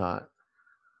or you're not.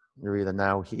 You're either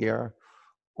now here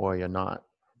or you're not.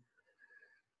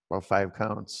 Well, 5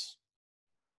 counts.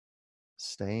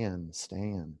 Stay in, stay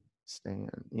in, stay in.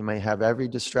 You may have every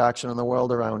distraction in the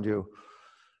world around you.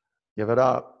 Give it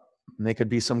up. And they could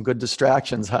be some good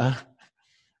distractions, huh?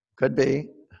 Could be.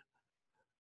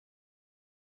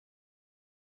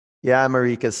 Yeah,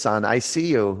 Marika's son. I see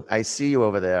you. I see you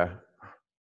over there.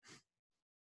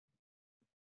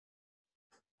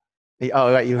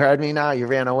 Oh, you heard me now? You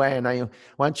ran away. And now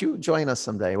why don't you join us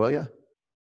someday, will you?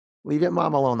 Leave your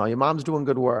mom alone, though. Your mom's doing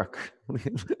good work.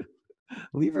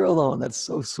 Leave her alone. That's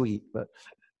so sweet. But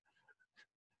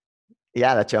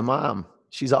yeah, that's your mom.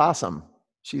 She's awesome.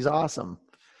 She's awesome.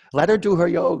 Let her do her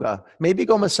yoga. Maybe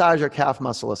go massage her calf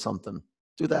muscle or something.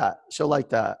 Do that. She'll like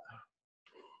that.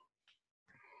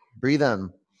 Breathe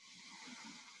in.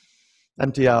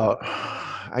 Empty out.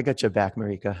 I got your back,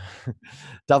 Marika.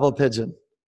 Double pigeon.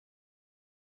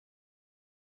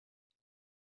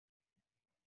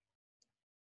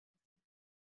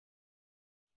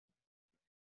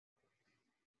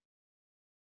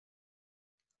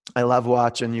 I love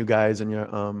watching you guys in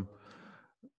your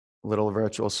little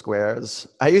virtual squares.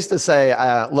 I used to say,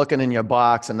 looking in your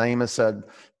box, and Naima said,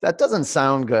 that doesn't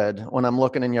sound good when I'm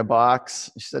looking in your box.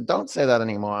 She said, don't say that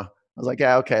anymore. I was like,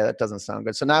 yeah, okay, that doesn't sound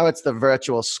good. So now it's the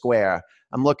virtual square.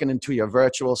 I'm looking into your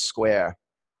virtual square.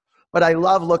 But I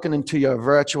love looking into your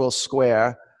virtual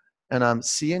square, and I'm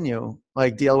seeing you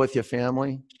like deal with your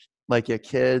family, like your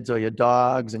kids or your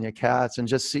dogs and your cats, and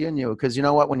just seeing you. Because you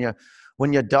know what,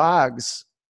 when your dogs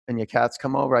and your cats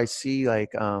come over, I see like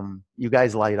you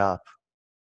guys light up.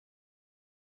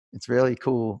 It's really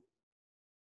cool.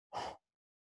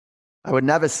 I would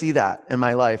never see that in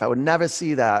my life. I would never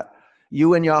see that,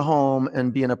 you in your home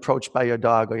and being approached by your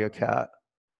dog or your cat.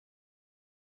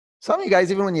 Some of you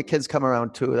guys, even when your kids come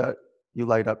around too, that you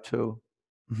light up too.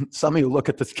 Some of you look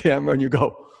at this camera and you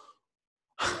go,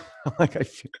 I'm like, I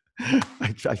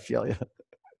feel you.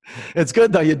 It's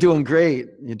good though. You're doing great.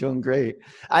 You're doing great.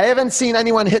 I haven't seen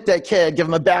anyone hit that kid, give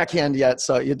him a backhand yet,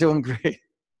 so you're doing great.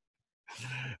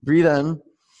 Breathe in.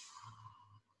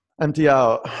 Empty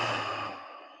out.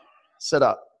 Sit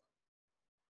up.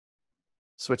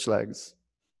 Switch legs.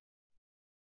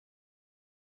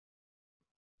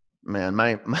 Man,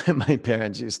 my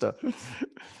parents used to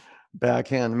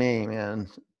backhand me, man.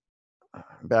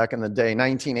 Back in the day,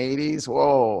 1980s.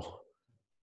 Whoa.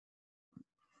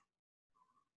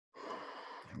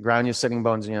 Ground your sitting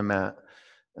bones in your mat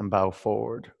and bow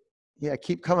forward. Yeah,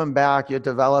 keep coming back. You're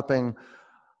developing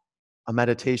a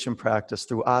meditation practice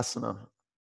through asana.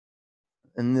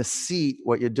 In this seat,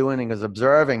 what you're doing is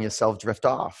observing yourself drift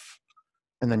off.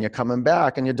 And then you're coming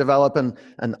back and you're developing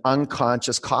an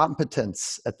unconscious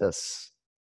competence at this.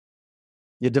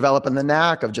 You're developing the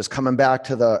knack of just coming back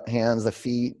to the hands, the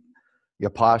feet,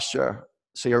 your posture.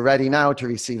 So you're ready now to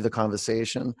receive the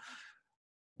conversation.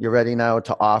 You're ready now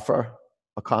to offer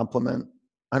a compliment.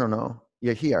 I don't know.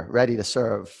 You're here, ready to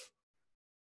serve.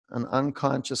 An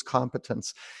unconscious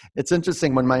competence. It's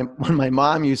interesting when my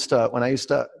mom when I used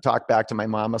to talk back to my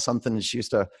mom or something, and she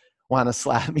used to want to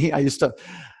slap me.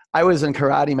 I was in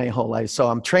karate my whole life, so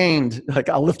I'm trained. Like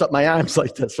I'll lift up my arms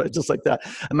like this, right, just like that.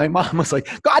 And my mom was like,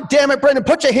 "God damn it, Brendan,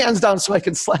 put your hands down so I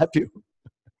can slap you."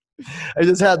 I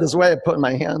just had this way of putting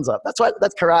my hands up. That's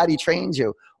karate trains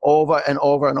you over and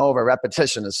over and over,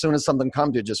 repetition. As soon as something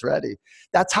comes, you're just ready.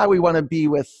 That's how we want to be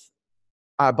with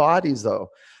our bodies, though.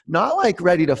 Not like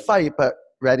ready to fight, but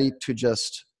ready to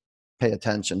just pay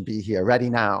attention, be here, ready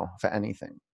now for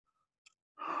anything.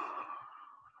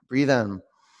 Breathe in.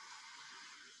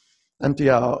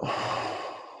 Empty out.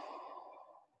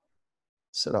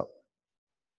 Sit up.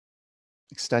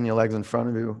 Extend your legs in front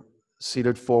of you.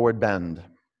 Seated forward bend.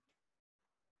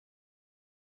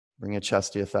 Bring your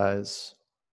chest to your thighs.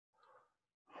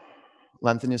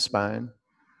 Lengthen your spine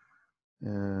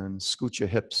and scoot your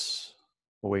hips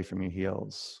away from your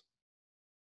heels.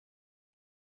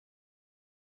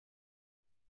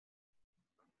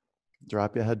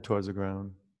 Drop your head towards the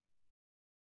ground.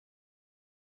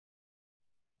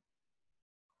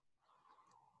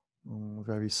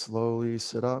 Very slowly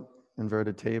sit up,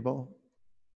 inverted table.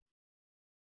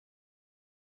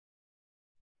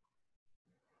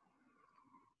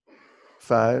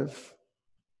 5,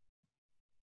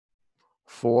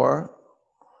 4,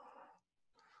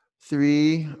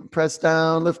 3, press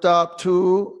down, lift up,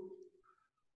 2,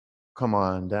 come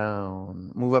on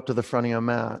down. Move up to the front of your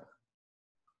mat.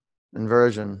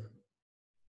 Inversion.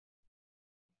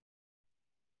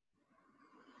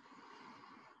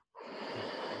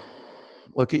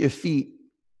 Look at your feet.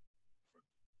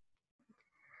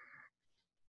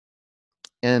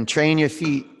 And train your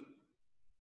feet.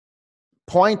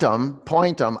 Point them.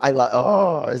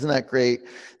 Isn't that great?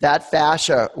 That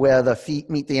fascia where the feet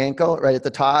meet the ankle, right at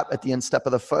the top, at the instep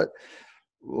of the foot,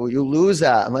 you lose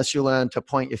that unless you learn to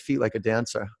point your feet like a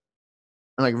dancer.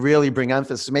 And like really bring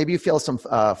emphasis. Maybe you feel some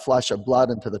flush of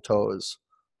blood into the toes.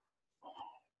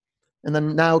 And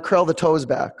then now curl the toes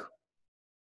back.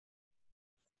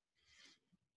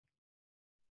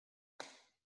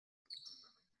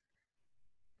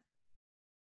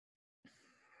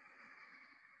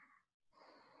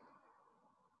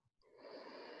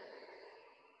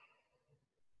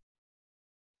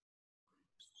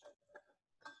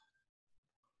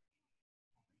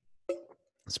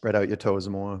 Spread out your toes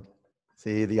more.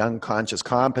 See, the unconscious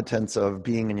competence of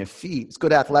being in your feet. It's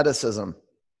good athleticism.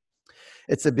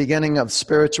 It's the beginning of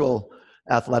spiritual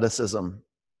athleticism.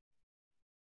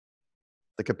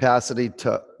 The capacity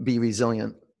to be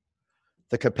resilient.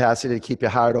 The capacity to keep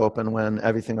your heart open when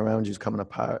everything around you is coming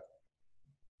apart.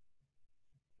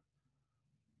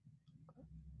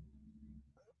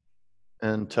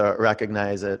 And to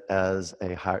recognize it as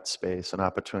a heart space, an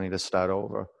opportunity to start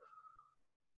over.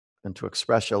 And to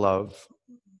express your love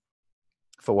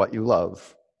for what you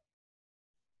love.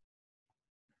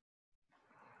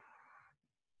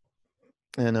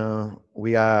 And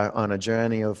we are on a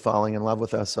journey of falling in love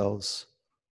with ourselves.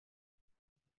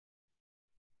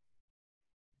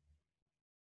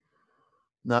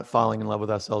 Not falling in love with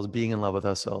ourselves, being in love with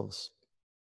ourselves.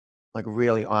 Like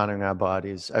really honoring our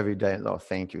bodies every day. Oh,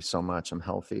 thank you so much. I'm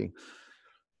healthy.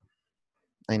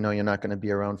 I know you're not going to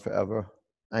be around forever.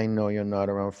 I know you're not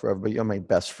around forever, but you're my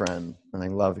best friend and I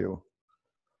love you.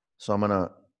 So I'm going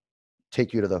to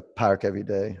take you to the park every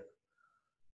day.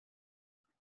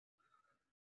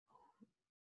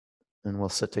 And we'll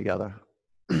sit together.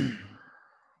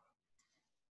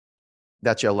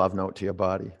 That's your love note to your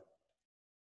body.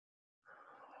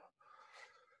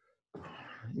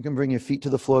 You can bring your feet to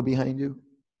the floor behind you.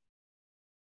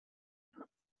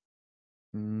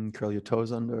 Curl your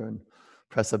toes under and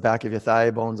press the back of your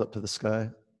thigh bones up to the sky.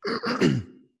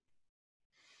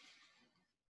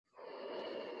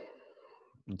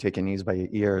 And take your knees by your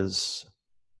ears.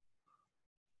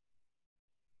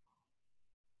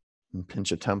 And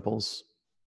pinch your temples.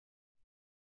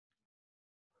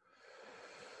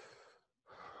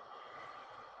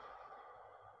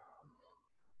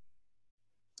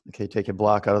 Okay, take your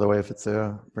block out of the way if it's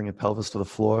there. Bring your pelvis to the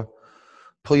floor.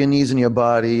 Pull your knees in your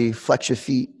body. Flex your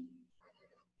feet.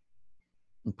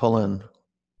 And pull in.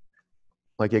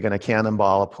 Like you're going to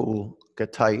cannonball a pool.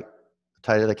 Get tight. The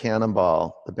tighter the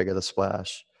cannonball, the bigger the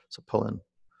splash. So pull in.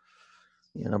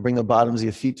 Bring the bottoms of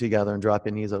your feet together and drop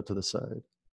your knees out to the side.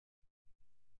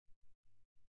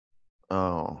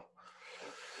 Oh.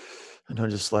 And don't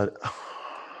just let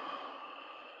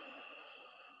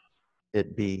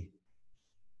it be.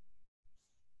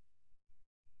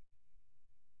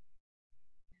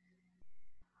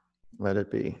 Let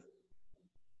it be.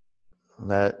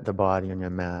 Let the body on your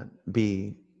mat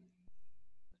be.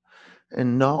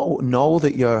 And know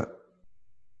that you're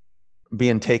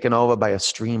being taken over by a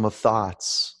stream of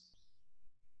thoughts.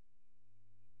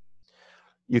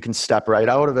 You can step right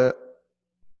out of it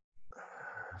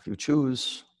if you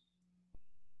choose.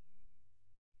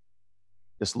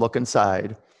 Just look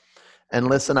inside and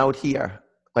listen out here,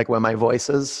 like where my voice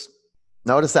is.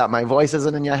 Notice that my voice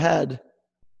isn't in your head.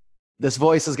 This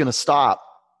voice is going to stop.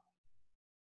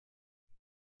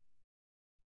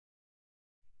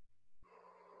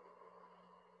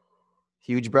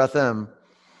 Huge breath in.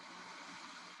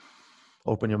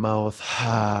 Open your mouth.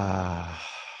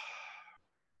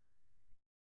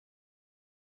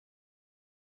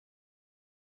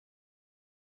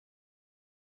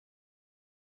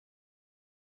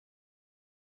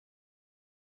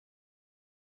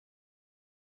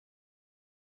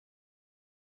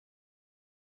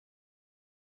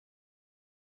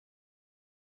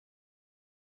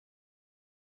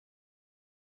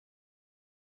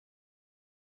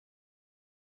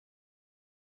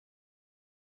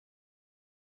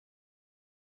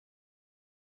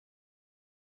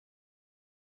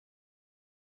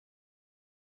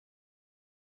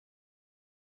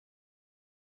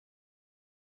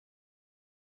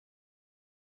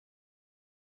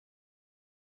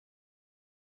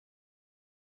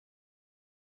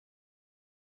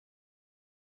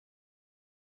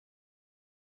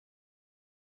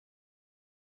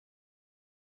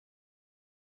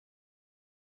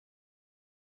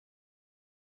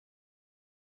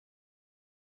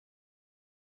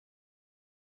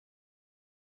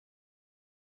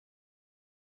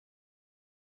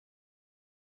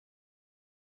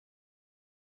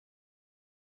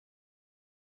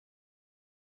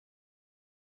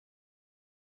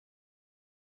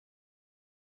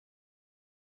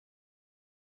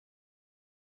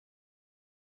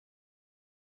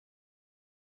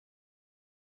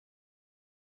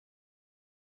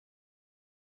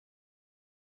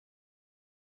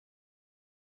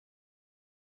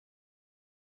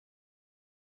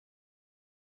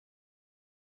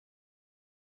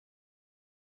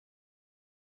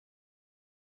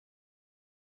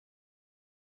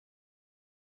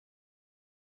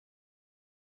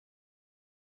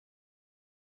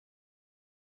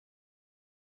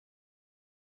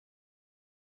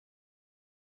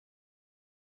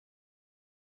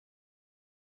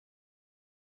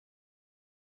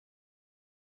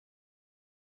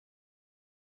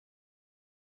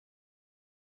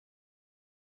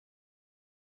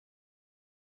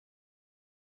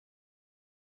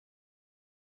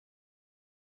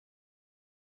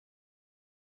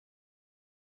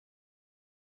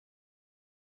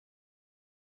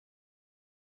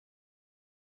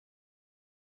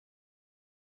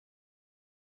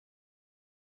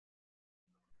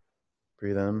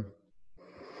 Breathe in.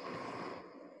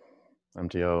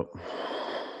 Empty out.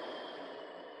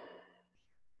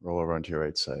 Roll over onto your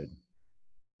right side.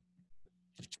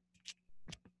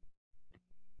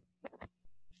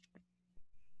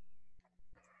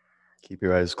 Keep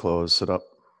your eyes closed. Sit up.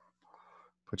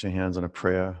 Put your hands on a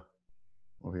prayer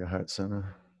over your heart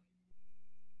center.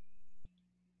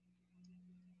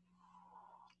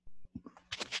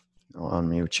 I'll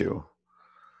unmute you.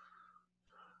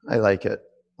 I like it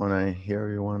when I hear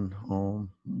everyone home.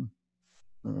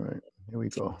 All right, here we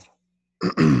go.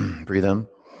 Breathe in.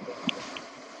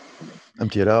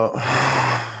 Empty it out.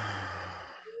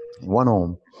 One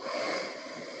home.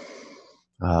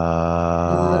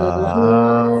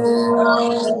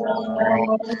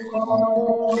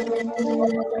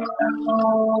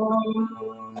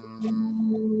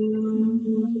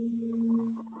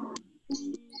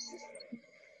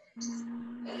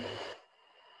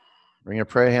 Bring your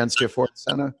prayer hands to your fourth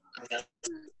center.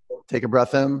 Take a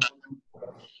breath in.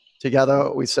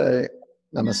 Together we say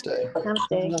namaste.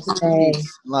 Namaste.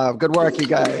 Love. Good work, you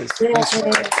guys. Nice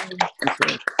work.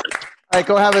 All right,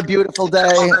 go have a beautiful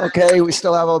day. Okay, we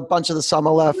still have a bunch of the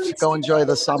summer left. Go enjoy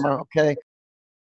the summer. Okay.